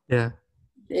hurry. Yeah.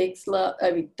 Think slow.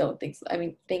 I mean, don't think slow. I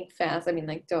mean, think fast. I mean,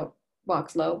 like, don't walk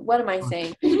slow. What am I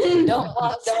saying? Don't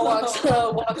walk slow. Walk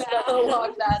slow.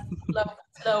 Walk that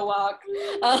slow walk.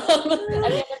 At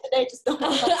the end of the day, just don't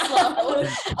walk slow.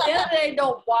 At the end of the day,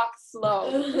 don't walk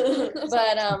slow.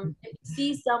 But if you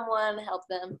see someone, help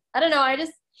them. I don't know.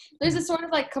 There's a sort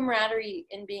of like camaraderie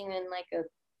in being in like a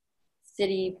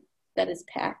city that is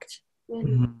packed.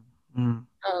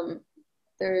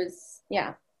 There's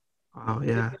Oh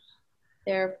yeah.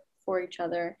 There for each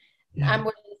other. Yeah. I'm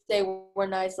going to say we're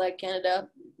nice like Canada.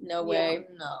 No way.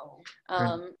 No.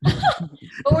 But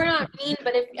we're not mean.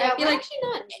 But I feel like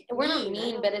we're not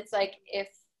mean. But it's like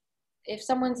if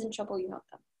someone's in trouble, you help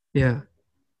them. Yeah.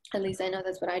 At least I know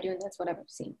that's what I do, and that's what I've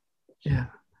seen. Yeah.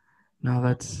 No,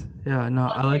 that's No,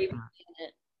 I like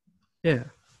that. Yeah.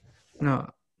 No,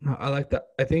 I like that.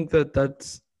 I think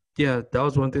that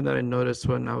was one thing that I noticed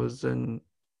when I was in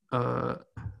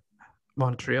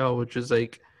Montreal, which is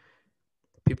like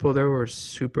people there were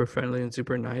super friendly and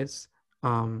super nice,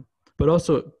 but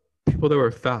also people that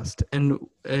were fast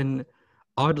and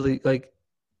oddly like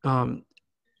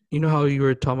you know how you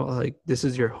were talking about like this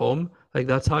is your home, like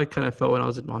that's how I kind of felt when I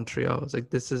was in Montreal. I was like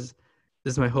this is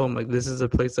my home, like this is a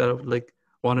place that I would like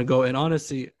want to go. And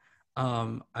honestly,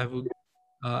 I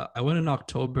went in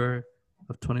October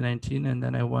of 2019, and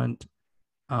then I went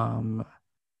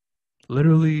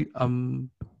literally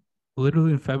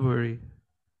in February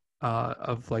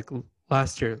of like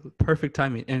last year. Perfect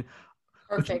timing. And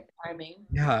perfect timing.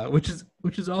 Yeah, which is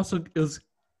also it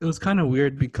was kind of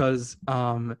weird because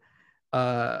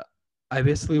I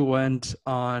basically went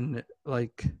on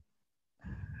like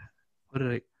what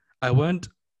did I went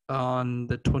on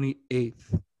the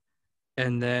 28th,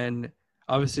 and then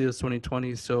obviously it was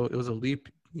 2020, so it was a leap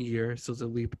year, so it was a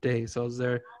leap day. So I was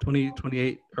there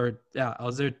 2028 or yeah, I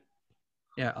was there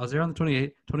on the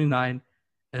 28th, 29th,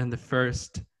 and then the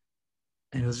first,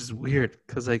 and it was just weird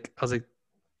because like I was like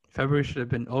February should have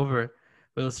been over,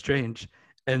 but it was strange.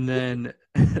 And then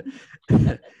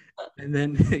and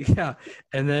then yeah,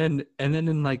 and then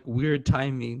in like weird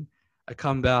timing, I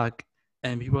come back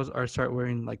and people are start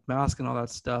wearing like masks and all that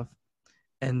stuff.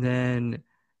 And then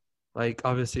like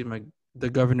obviously the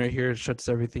governor here shuts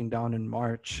everything down in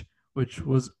March, which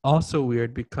was also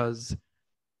weird because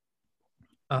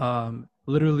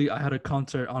literally I had a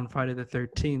concert on Friday the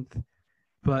 13th.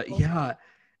 But yeah,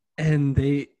 and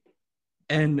they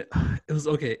and it was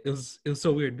okay. It was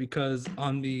so weird because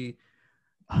on the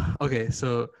okay,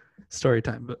 so story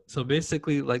time. But so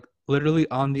basically, like literally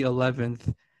on the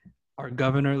 11th, our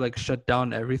governor like shut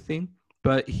down everything.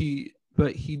 But he,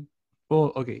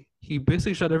 well, okay, he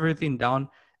basically shut everything down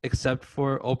except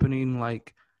for opening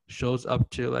like shows up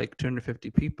to like 250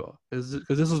 people because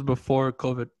this was before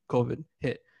COVID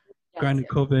hit. Granted,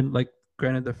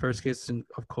 granted, the first case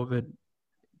of COVID,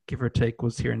 give or take,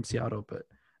 was here in Seattle, but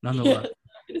nonetheless.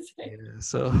 Yeah,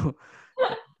 so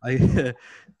I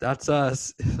that's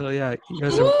us. So yeah, you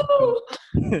guys are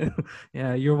welcome.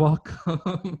 Yeah, you're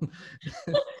welcome.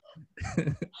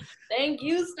 Thank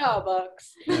you,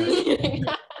 Starbucks.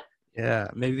 Yeah,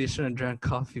 maybe they shouldn't drink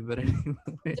coffee, but anyway.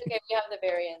 It's okay, we have the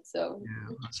variant, so.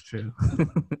 Yeah, that's true.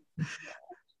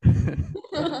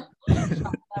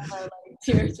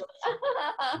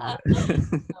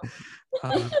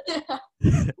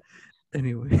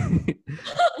 Anyway,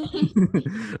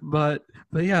 but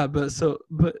yeah,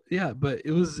 but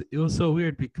it was so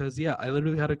weird because yeah, I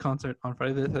literally had a concert on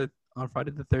Friday the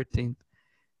 13th,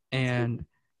 and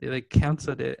they like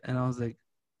canceled it, and I was like,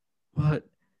 what?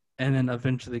 And then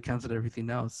eventually canceled everything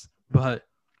else. But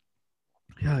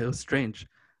yeah, it was strange.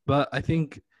 But I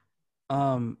think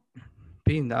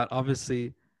being that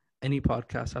obviously any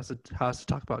podcast has to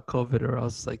talk about COVID, or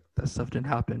else like that stuff didn't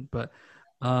happen. But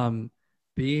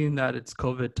being that it's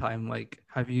COVID time, like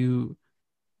have you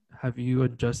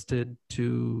adjusted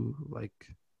to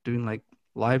like doing like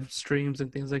live streams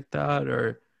and things like that,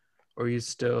 or are you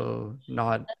still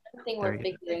not something there we're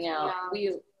yet? figuring out.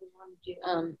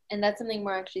 And that's something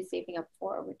we're actually saving up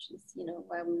for, which is,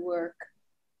 why we work.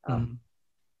 A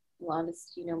lot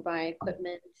is, buy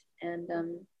equipment and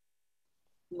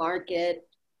market,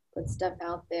 put stuff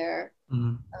out there.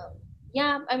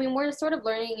 Yeah, I mean, we're sort of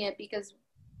learning it because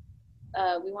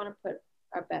we want to put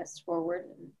our best forward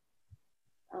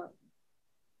and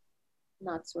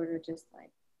not sort of just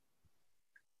like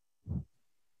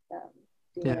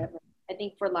do whatever. I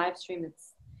think for live stream,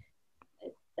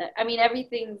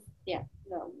 everything. Yeah,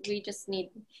 no, we just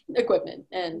need equipment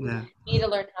and we need to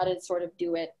learn how to sort of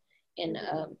do it in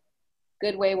a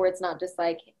good way where it's not just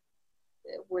like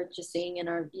we're just staying in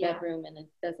our bedroom and it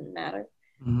doesn't matter.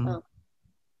 And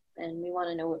we want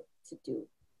to know what to do.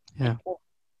 Yeah.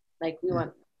 Like we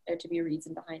want there to be a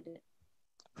reason behind it.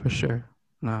 For sure.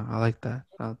 No, I like that.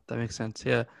 That makes sense.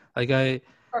 Yeah. Like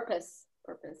Purpose.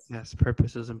 Yes,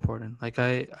 purpose is important. Like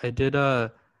I did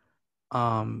like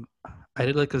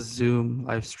a Zoom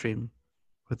live stream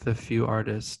with a few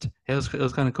artists. It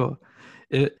was kind of cool.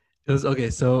 It was okay.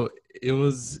 So it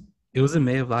was in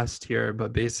May of last year,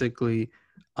 but basically,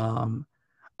 I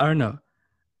don't know.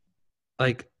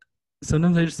 Like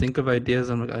sometimes I just think of ideas.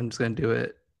 I'm like, I'm just gonna do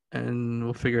it, and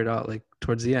we'll figure it out like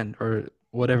towards the end or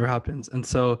whatever happens. And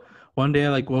so one day I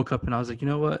like woke up and I was like, you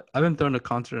know what? I've been throwing a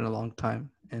concert in a long time,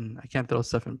 and I can't throw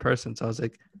stuff in person. So I was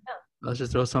like, let's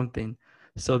just throw something.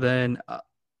 So then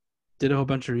did a whole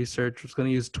bunch of research. Was gonna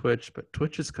use Twitch, but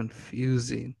Twitch is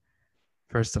confusing.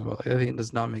 First of all, I think it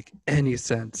does not make any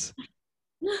sense.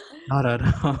 Not at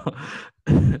all.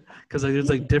 Because like there's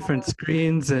like different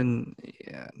screens and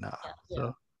no.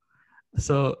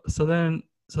 So then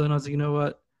I was like, you know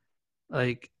what?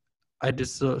 Like I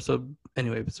just so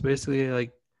anyway, so basically I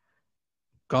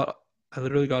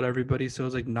literally got everybody. So it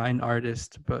was like 9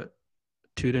 artists, but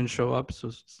 2 didn't show up.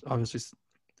 So obviously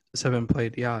 7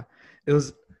 played. Yeah.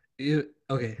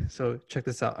 Okay, so check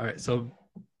this out. All right. So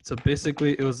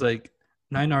basically it was like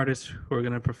 9 artists who were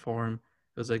gonna perform.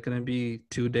 It was like gonna be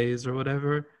 2 days or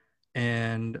whatever.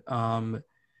 And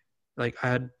like I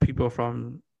had people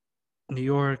from New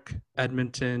York,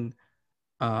 Edmonton,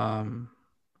 what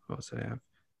else did I have?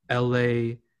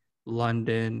 LA,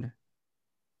 London,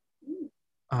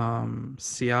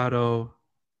 Seattle.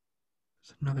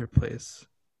 There's another place.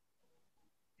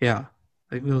 Yeah.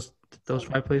 Like those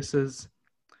 5 places.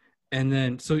 And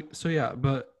then so yeah,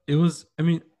 but it was, I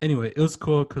mean, anyway, it was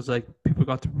cool because like people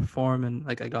got to perform and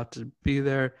like I got to be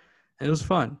there and it was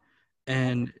fun.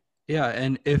 And yeah,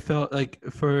 and it felt like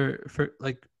for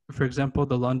example,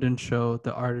 the London show,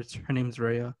 the artist, her name's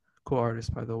Rhea, cool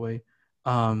artist by the way.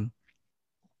 Um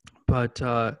but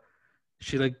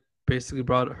she like basically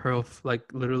brought her like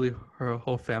literally her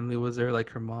whole family was there, like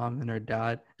her mom and her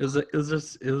dad. It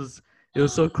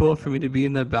was so cool for me to be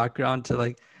in the background to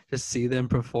like just see them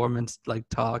perform and like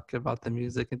talk about the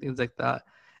music and things like that.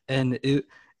 And it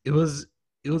was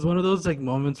it was one of those like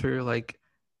moments where you're like,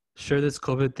 sure, this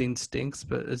COVID thing stinks,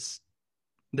 but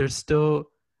there's still,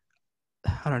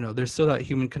 I don't know, there's still that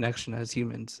human connection as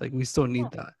humans. Like we still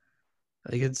need that.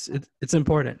 Like it's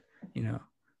important, you know.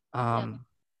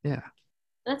 Yeah.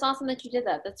 That's awesome that you did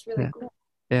that. That's really Yeah. cool.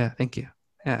 Yeah, thank you.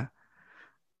 Yeah.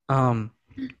 I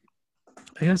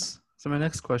guess so my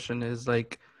next question is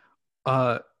like,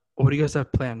 what do you guys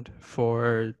have planned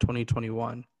for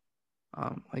 2021?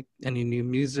 Like any new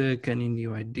music, any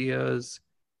new ideas?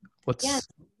 What's Yeah,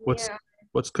 what's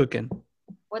what's cooking?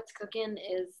 what's cooking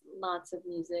is lots of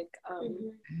music.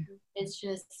 It's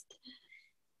just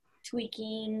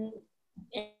tweaking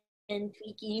and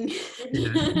tweaking,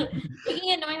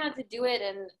 tweaking and knowing how to do it,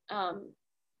 and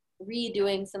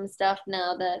redoing some stuff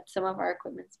now that some of our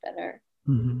equipment's better.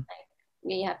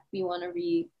 Like we want to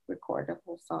re-record a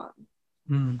whole song,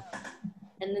 and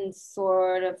then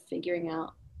sort of figuring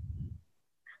out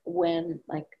when,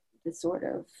 like, the sort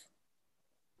of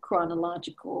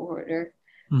chronological order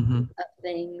of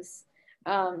things.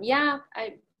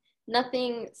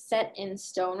 Nothing set in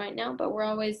stone right now, but we're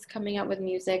always coming out with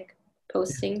music,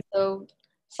 posting. So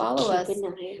follow us.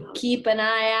 Keep an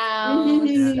eye out.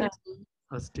 Yeah.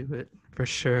 Let's do it for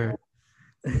sure.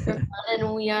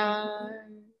 And we are.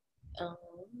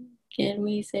 Can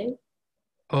we say?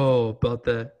 Oh, about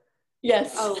the.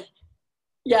 Yes. Oh.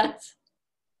 Yes.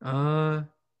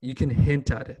 You can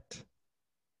hint at it.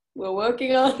 We're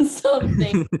working on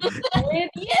something with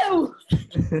you.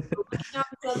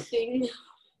 Something.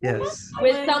 Yes.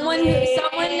 With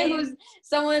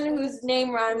someone whose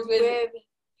name rhymes with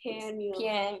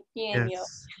piano.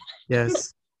 Yes.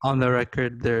 Yes. On the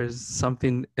record, there's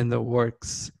something in the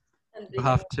works. You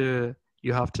have to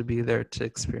be there to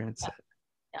experience it.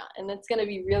 Yeah, and it's gonna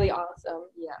be really awesome.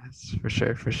 Yeah. Yes, for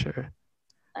sure, for sure.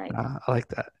 I like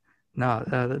that. No,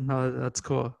 that's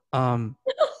cool. So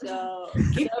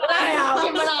keep an eye out.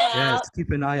 Keep an eye out. Yes,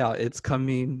 keep an eye out. It's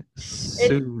coming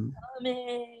soon.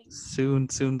 It's Soon.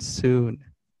 coming.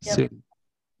 Yep. Soon.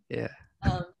 Yeah.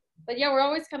 But yeah, we're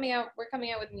always coming out. We're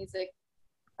coming out with music,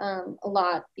 a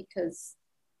lot, because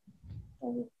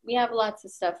we have lots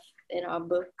of stuff in our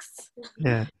books.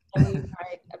 Yeah. That we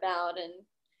write about and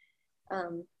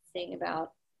sing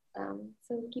about.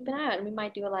 So keep an eye out, and we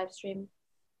might do a live stream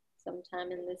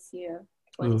sometime in this year,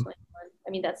 2021. I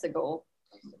mean, that's the goal.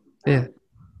 Yeah.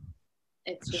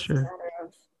 It's just a matter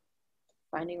of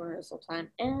finding rehearsal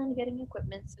time and getting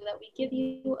equipment so that we give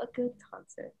you a good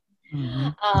concert.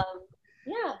 Yeah.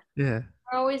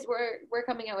 We're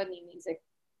coming out with new music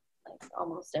like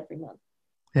almost every month.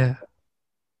 Yeah.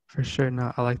 For sure.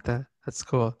 No, I like that. That's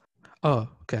cool. Oh,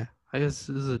 okay. I guess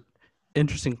this is an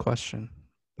interesting question.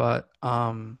 But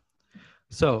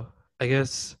so I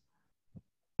guess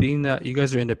being that you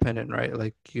guys are independent, right?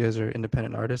 Like you guys are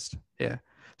independent artists. Yeah.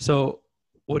 So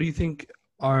what do you think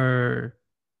are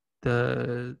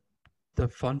the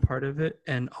fun part of it?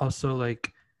 And also,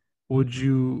 like, would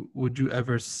you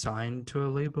ever sign to a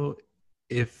label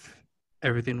if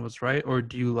everything was right? Or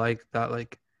do you like that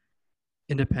like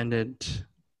independent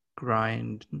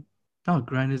grind? No,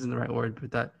 grind isn't the right word,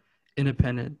 but that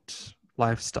independent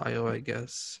lifestyle, I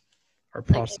guess, or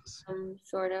process. Like,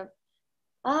 sort of.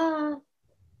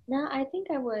 No, I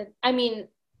think I would. I mean,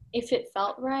 if it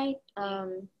felt right,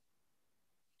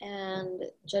 and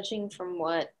judging from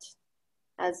what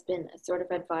has been sort of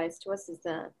advised to us, is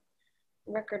that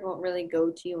record won't really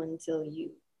go to you until you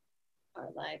are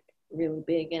like really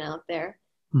big and out there.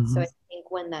 So I think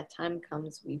when that time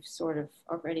comes, we've sort of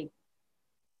already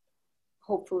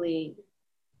hopefully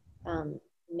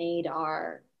made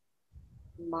our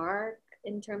mark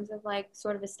in terms of like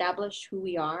sort of establish who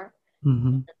we are.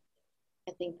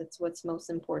 I think that's what's most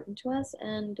important to us.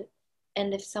 And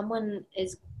if someone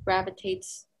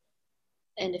gravitates,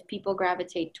 and if people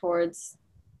gravitate towards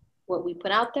what we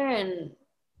put out there and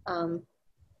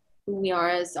who we are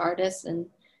as artists and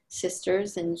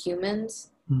sisters and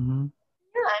humans, yeah,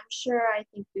 I'm sure I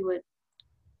think we would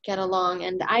get along.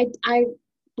 And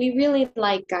we really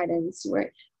like guidance.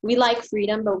 We like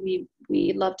freedom, but we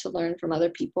love to learn from other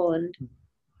people and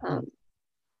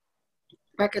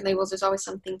record labels, there's always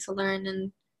something to learn,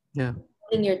 and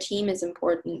building your team is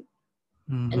important.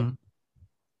 Mm-hmm. And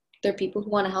there are people who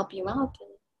want to help you out.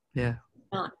 Yeah.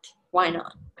 Why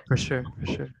not? For sure.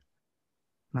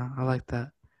 No, I like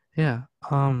that. Yeah.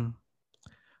 So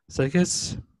I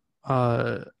guess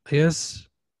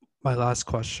my last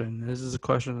question. This is a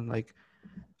question like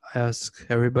I ask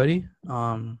everybody.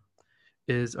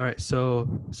 Is all right. So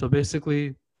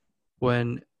basically,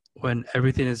 when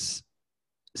everything is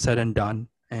said and done,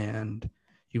 and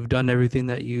you've done everything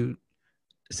that you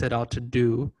set out to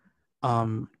do,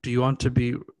 do you want to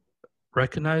be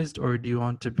recognized or do you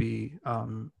want to be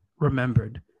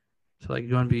remembered? So like,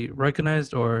 you want to be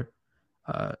recognized or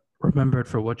remembered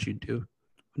for what you do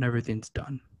when everything's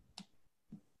done?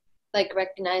 Like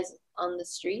recognized on the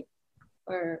street,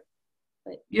 or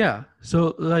like? Yeah.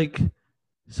 So like,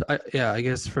 I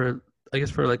guess for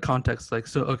like context, like,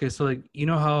 so okay, so like, you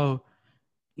know how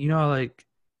like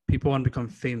people want to become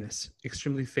famous,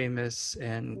 extremely famous,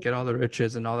 and get all the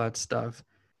riches and all that stuff,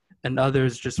 and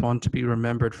others just want to be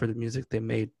remembered for the music they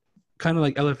made, kind of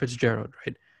like Ella Fitzgerald,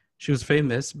 right? She was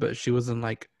famous, but she wasn't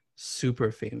like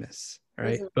super famous,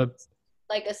 right? But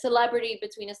like a celebrity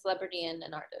between a celebrity and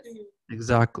an artist.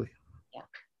 Exactly. Yeah.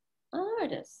 An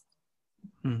artist.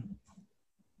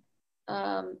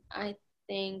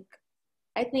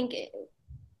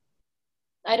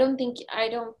 I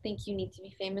don't think you need to be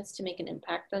famous to make an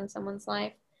impact on someone's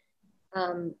life.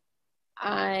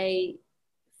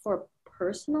 For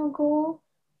personal goal,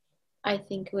 I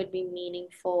think it would be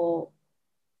meaningful.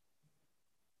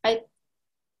 I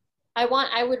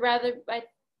would rather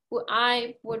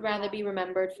be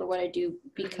remembered for what I do,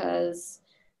 because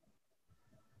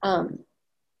I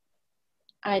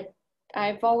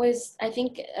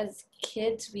think as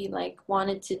kids we like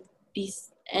wanted to be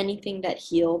anything that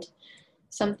healed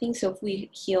something. So if we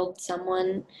healed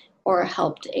someone or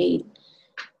helped aid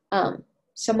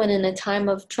someone in a time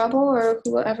of trouble, or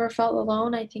whoever felt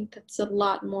alone, I think that's a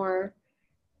lot more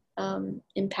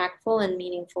impactful and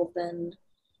meaningful than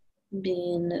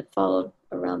being followed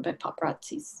around by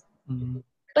paparazzis. Mm-hmm.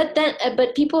 But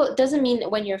people, doesn't mean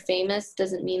when you're famous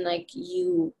doesn't mean like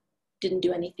you didn't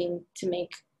do anything to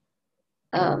make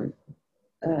an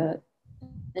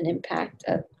impact,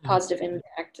 a positive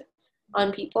impact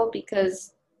on people,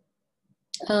 because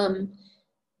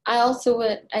I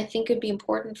think it'd be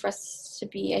important for us to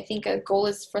be, I think a goal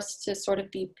is for us to sort of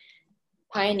be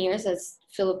pioneers as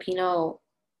Filipino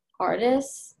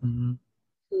artists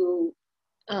who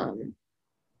are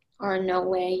in no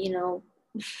way,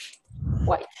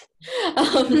 white.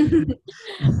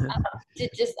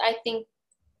 I think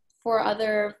for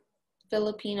other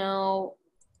Filipino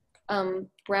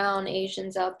brown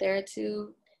Asians out there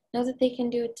to know that they can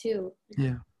do it too.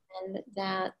 Yeah. And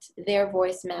that their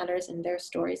voice matters and their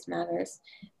stories matters.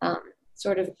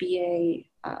 Sort of be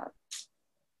a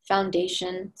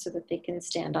foundation so that they can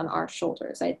stand on our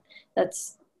shoulders.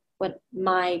 That's what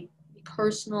my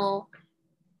personal,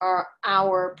 or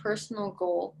our personal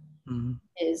goal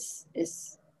is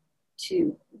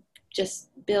to just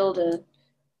build a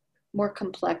more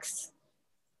complex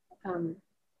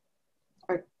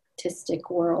artistic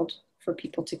world for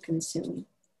people to consume.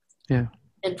 Yeah.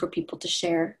 And for people to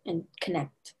share and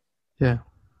connect. Yeah.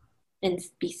 And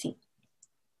be seen.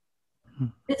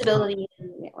 Visibility.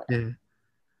 Yeah.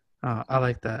 I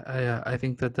like that. I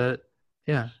think I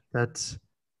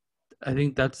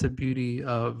think that's the beauty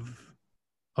of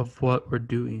what we're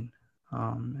doing.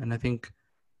 And I think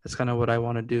that's kind of what I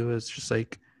want to do, is just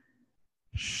like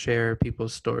share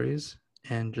people's stories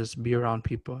and just be around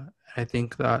people. I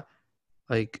think that,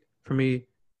 like, for me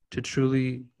to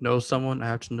truly know someone, I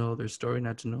have to know their story and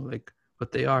I have to know like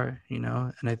what they are, and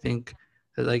I think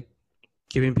that like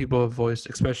giving people a voice,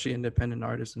 especially independent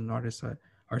artists and artists that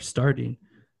are starting,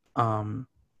 like,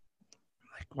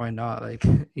 why not? Like,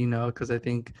 because I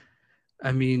think,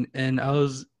 and I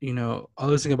was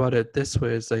thinking about it this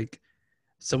way, is like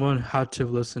someone had to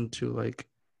listen to like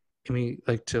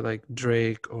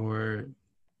Drake or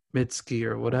Mitski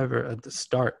or whatever at the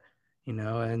start,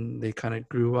 and they kind of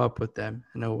grew up with them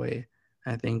in a way.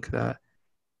 I think that,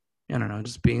 I don't know,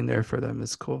 just being there for them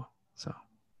is cool. So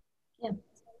yeah,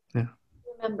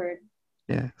 remembered.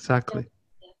 Yeah, exactly.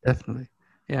 Yeah. Definitely.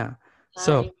 Yeah.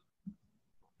 So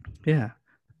yeah.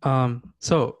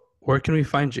 So where can we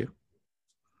find you?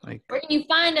 Like, where can you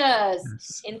find us?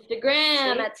 Yes.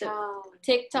 Instagram,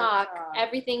 TikTok.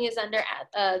 Everything is under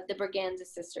the Braganza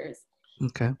Sisters.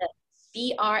 Okay. Braganza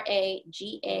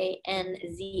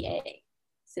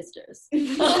Sisters.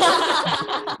 You don't know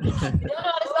how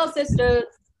to spell sisters?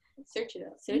 Search it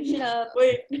up.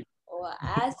 Wait. Or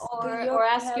ask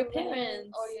your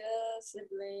parents. Or your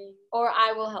sibling. Or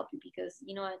I will help you because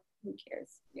you know what? Who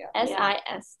cares? Yeah.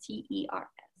 Sisters.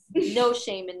 No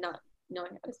shame in not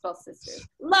knowing how to spell sisters.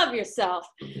 Love yourself.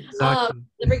 Exactly.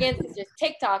 The Braganza Sisters.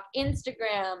 TikTok,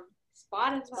 Instagram,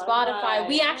 Spotify.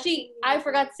 We actually, I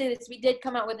forgot to say this. We did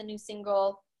come out with a new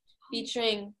single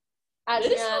featuring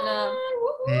Adriana.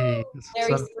 Hey,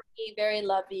 Very so, sweet, very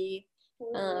lovey.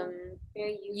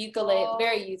 Very youthful. Ukulele,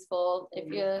 very useful.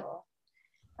 If you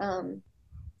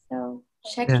so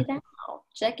check Yeah. it out.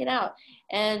 Check it out.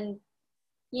 And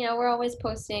you know, we're always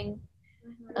posting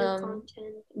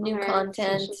new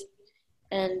content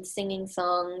and singing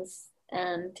songs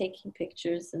and taking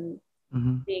pictures and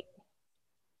being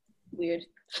weird.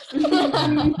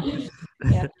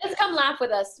 Yeah. Just come laugh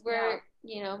with us. We're,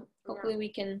 you know, hopefully we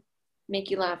can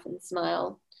make you laugh and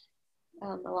smile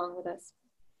along with us.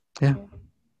 Yeah,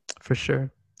 for sure.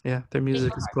 Yeah, their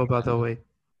music is cool, by the way.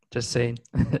 Just saying.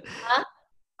 Huh?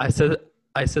 I said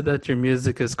that your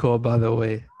music is cool, by the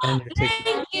way. And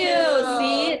Thank you.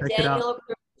 See, Check it Daniel out.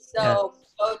 approved. So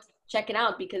check it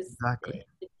out because Exactly. if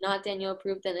it's not Daniel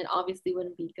approved, then it obviously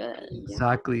wouldn't be good.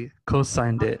 Exactly.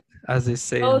 Co-signed it, as they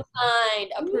say.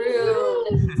 Co-signed,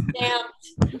 approved, stamped.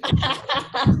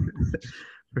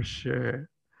 For sure.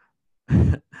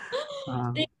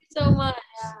 Thank you so much.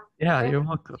 Yeah, you're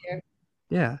welcome.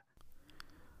 Yeah.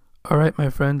 All right, my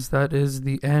friends, that is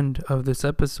the end of this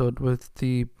episode with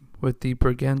the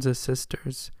Braganza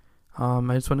sisters. I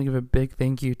just want to give a big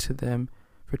thank you to them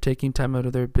for taking time out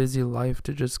of their busy life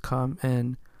to just come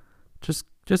and just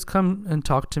come and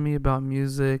talk to me about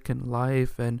music and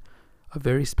life and a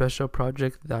very special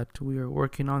project that we are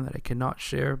working on that I cannot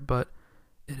share, but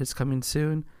it is coming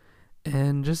soon.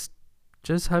 And just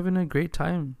having a great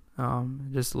time,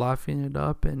 just laughing it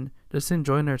up and just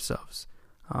enjoying ourselves.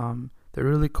 They're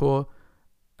really cool.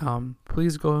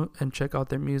 Please go and check out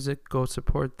their music. Go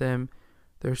support them.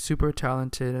 They're super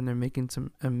talented and they're making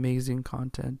some amazing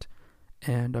content.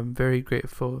 And I'm very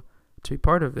grateful to be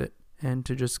part of it and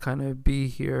to just kind of be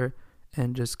here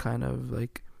and just kind of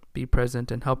like be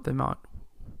present and help them out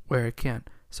where I can.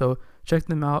 So check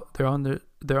them out. They're on the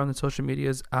social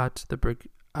medias at the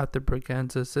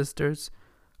Braganza Sisters.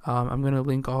 I'm gonna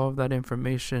link all of that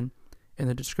information in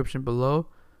the description below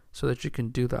so that you can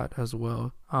do that as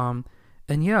well. And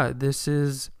yeah, this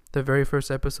is the very first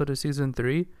episode of season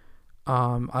 3.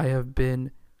 I have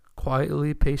been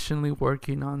quietly, patiently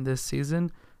working on this season,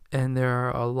 and there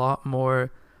are a lot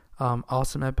more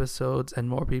awesome episodes and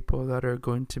more people that are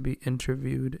going to be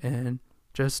interviewed, and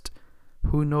just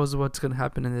who knows what's going to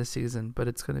happen in this season, but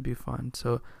it's going to be fun.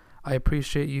 So I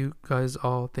appreciate you guys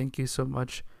all. Thank you so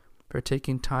much for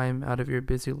taking time out of your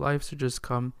busy lives to just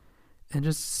come and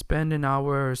just spend an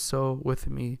hour or so with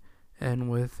me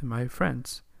and with my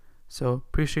friends. So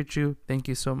appreciate you. Thank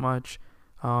you so much.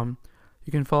 You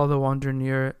can follow The Wander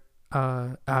Near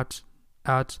at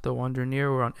The Wander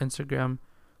Near. We're on Instagram,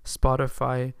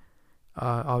 Spotify,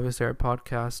 obviously our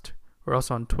podcast. We're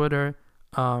also on Twitter.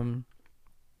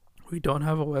 We don't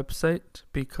have a website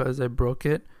because I broke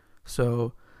it.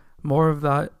 So more of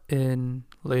that in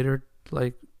later,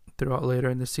 like throughout later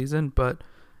in the season. But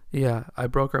yeah, I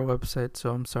broke our website,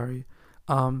 so I'm sorry.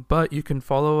 But you can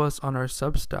follow us on our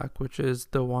Substack, which is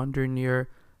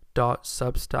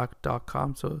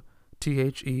thewanderneer.substack.com. So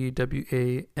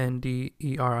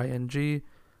THEWANDERING.com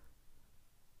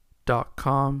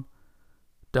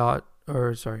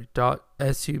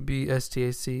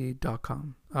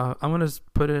 .substac.com. I'm gonna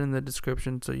put it in the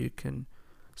description so you can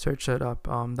search that up.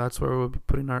 That's where we'll be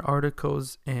putting our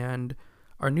articles and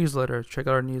our newsletter. Check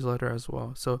out our newsletter as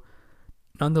well. So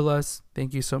nonetheless,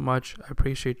 thank you so much. I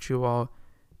appreciate you all.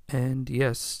 And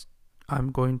yes,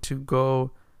 I'm going to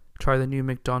go try the new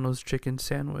McDonald's chicken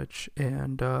sandwich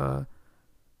and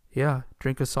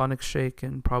drink a Sonic shake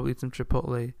and probably eat some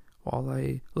Chipotle while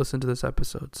I listen to this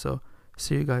episode. So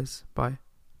see you guys. Bye.